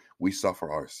suffers, or we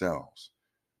suffer ourselves.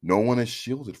 No one is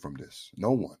shielded from this.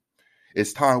 No one.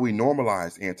 It's time we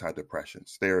normalize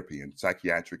antidepressants, therapy, and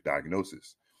psychiatric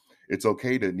diagnosis. It's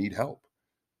okay to need help.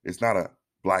 It's not a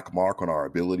black mark on our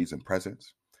abilities and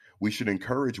presence. We should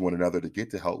encourage one another to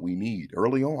get the help we need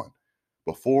early on,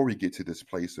 before we get to this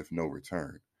place of no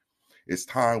return. It's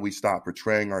time we stop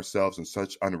portraying ourselves in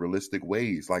such unrealistic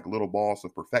ways, like little balls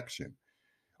of perfection.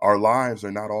 Our lives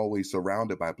are not always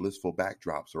surrounded by blissful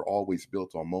backdrops or always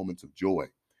built on moments of joy.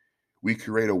 We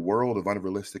create a world of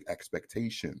unrealistic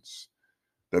expectations.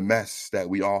 The mess that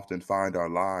we often find our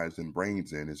lives and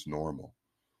brains in is normal.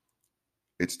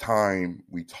 It's time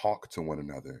we talk to one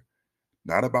another,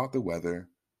 not about the weather,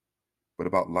 but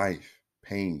about life,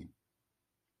 pain,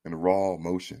 and raw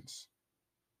emotions.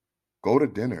 Go to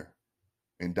dinner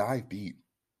and dive deep.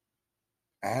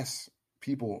 Ask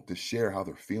people to share how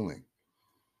they're feeling.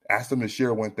 Ask them to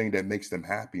share one thing that makes them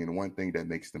happy and one thing that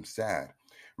makes them sad.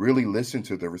 Really listen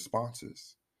to their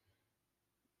responses.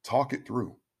 Talk it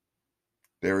through.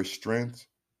 There is strength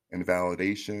and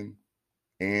validation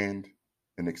and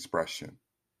an expression.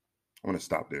 I'm going to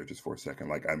stop there just for a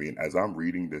second. As I'm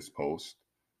reading this post,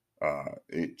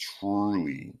 it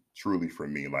truly for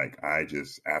me,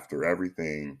 after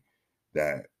everything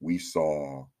that we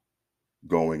saw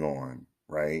going on,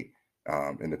 right,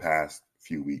 in the past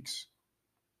few weeks,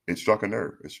 it struck a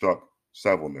nerve. It struck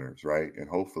several nerves, right? And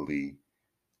hopefully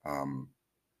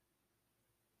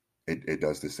it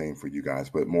does the same for you guys.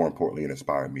 But more importantly, it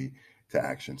inspired me to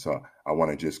action. So I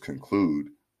want to just conclude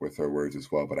with her words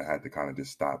as well. But I had to kind of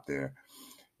just stop there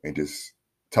and just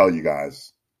tell you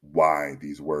guys why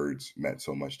these words meant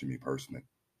so much to me personally.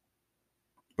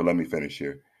 But let me finish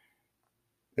here.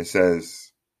 It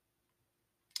says,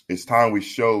 it's time we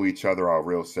show each other our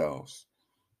real selves.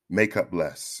 Makeup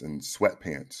less and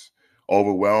sweatpants,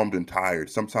 overwhelmed and tired,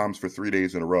 sometimes for 3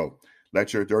 days in a row.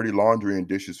 Let your dirty laundry and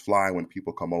dishes fly when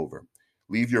people come over.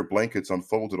 Leave your blankets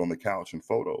unfolded on the couch and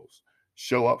photos.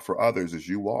 Show up for others as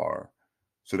you are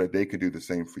so that they can do the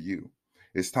same for you.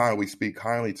 It's time we speak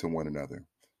kindly to one another.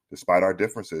 Despite our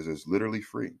differences, it's literally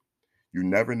free. You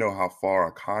never know how far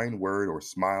a kind word or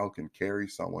smile can carry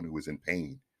someone who is in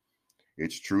pain.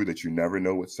 It's true that you never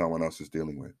know what someone else is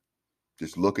dealing with.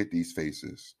 Just look at these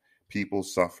faces. People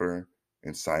suffer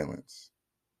in silence.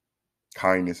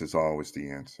 Kindness is always the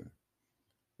answer.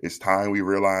 It's time we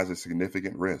realize a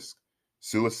significant risk.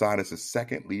 Suicide is the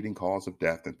second leading cause of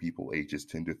death in people ages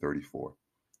 10 to 34.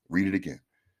 Read it again.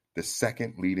 The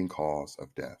second leading cause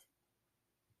of death.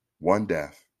 One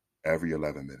death every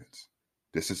 11 minutes.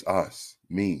 This is us,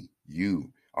 me,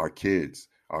 you, our kids,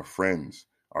 our friends,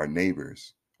 our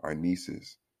neighbors, our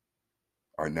nieces,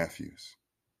 our nephews.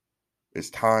 It's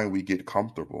time we get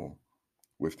comfortable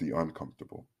with the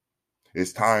uncomfortable.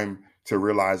 It's time to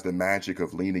realize the magic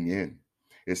of leaning in.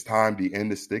 It's time to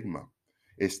end the stigma.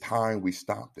 It's time we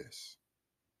stop this.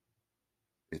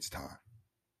 It's time.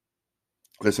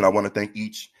 Listen, I want to thank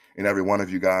each and every one of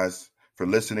you guys for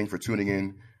listening, for tuning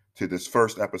in to this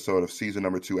first episode of season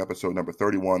number 2, episode number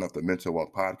 31 of the Mental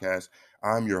Wealth Podcast.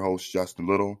 I'm your host, Justin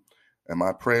Little, and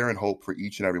my prayer and hope for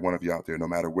each and every one of you out there, no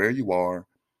matter where you are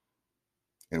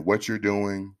and what you're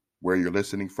doing, where you're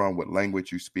listening from, what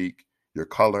language you speak, your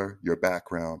color, your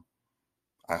background,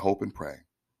 I hope and pray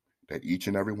that each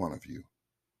and every one of you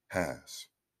has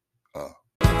a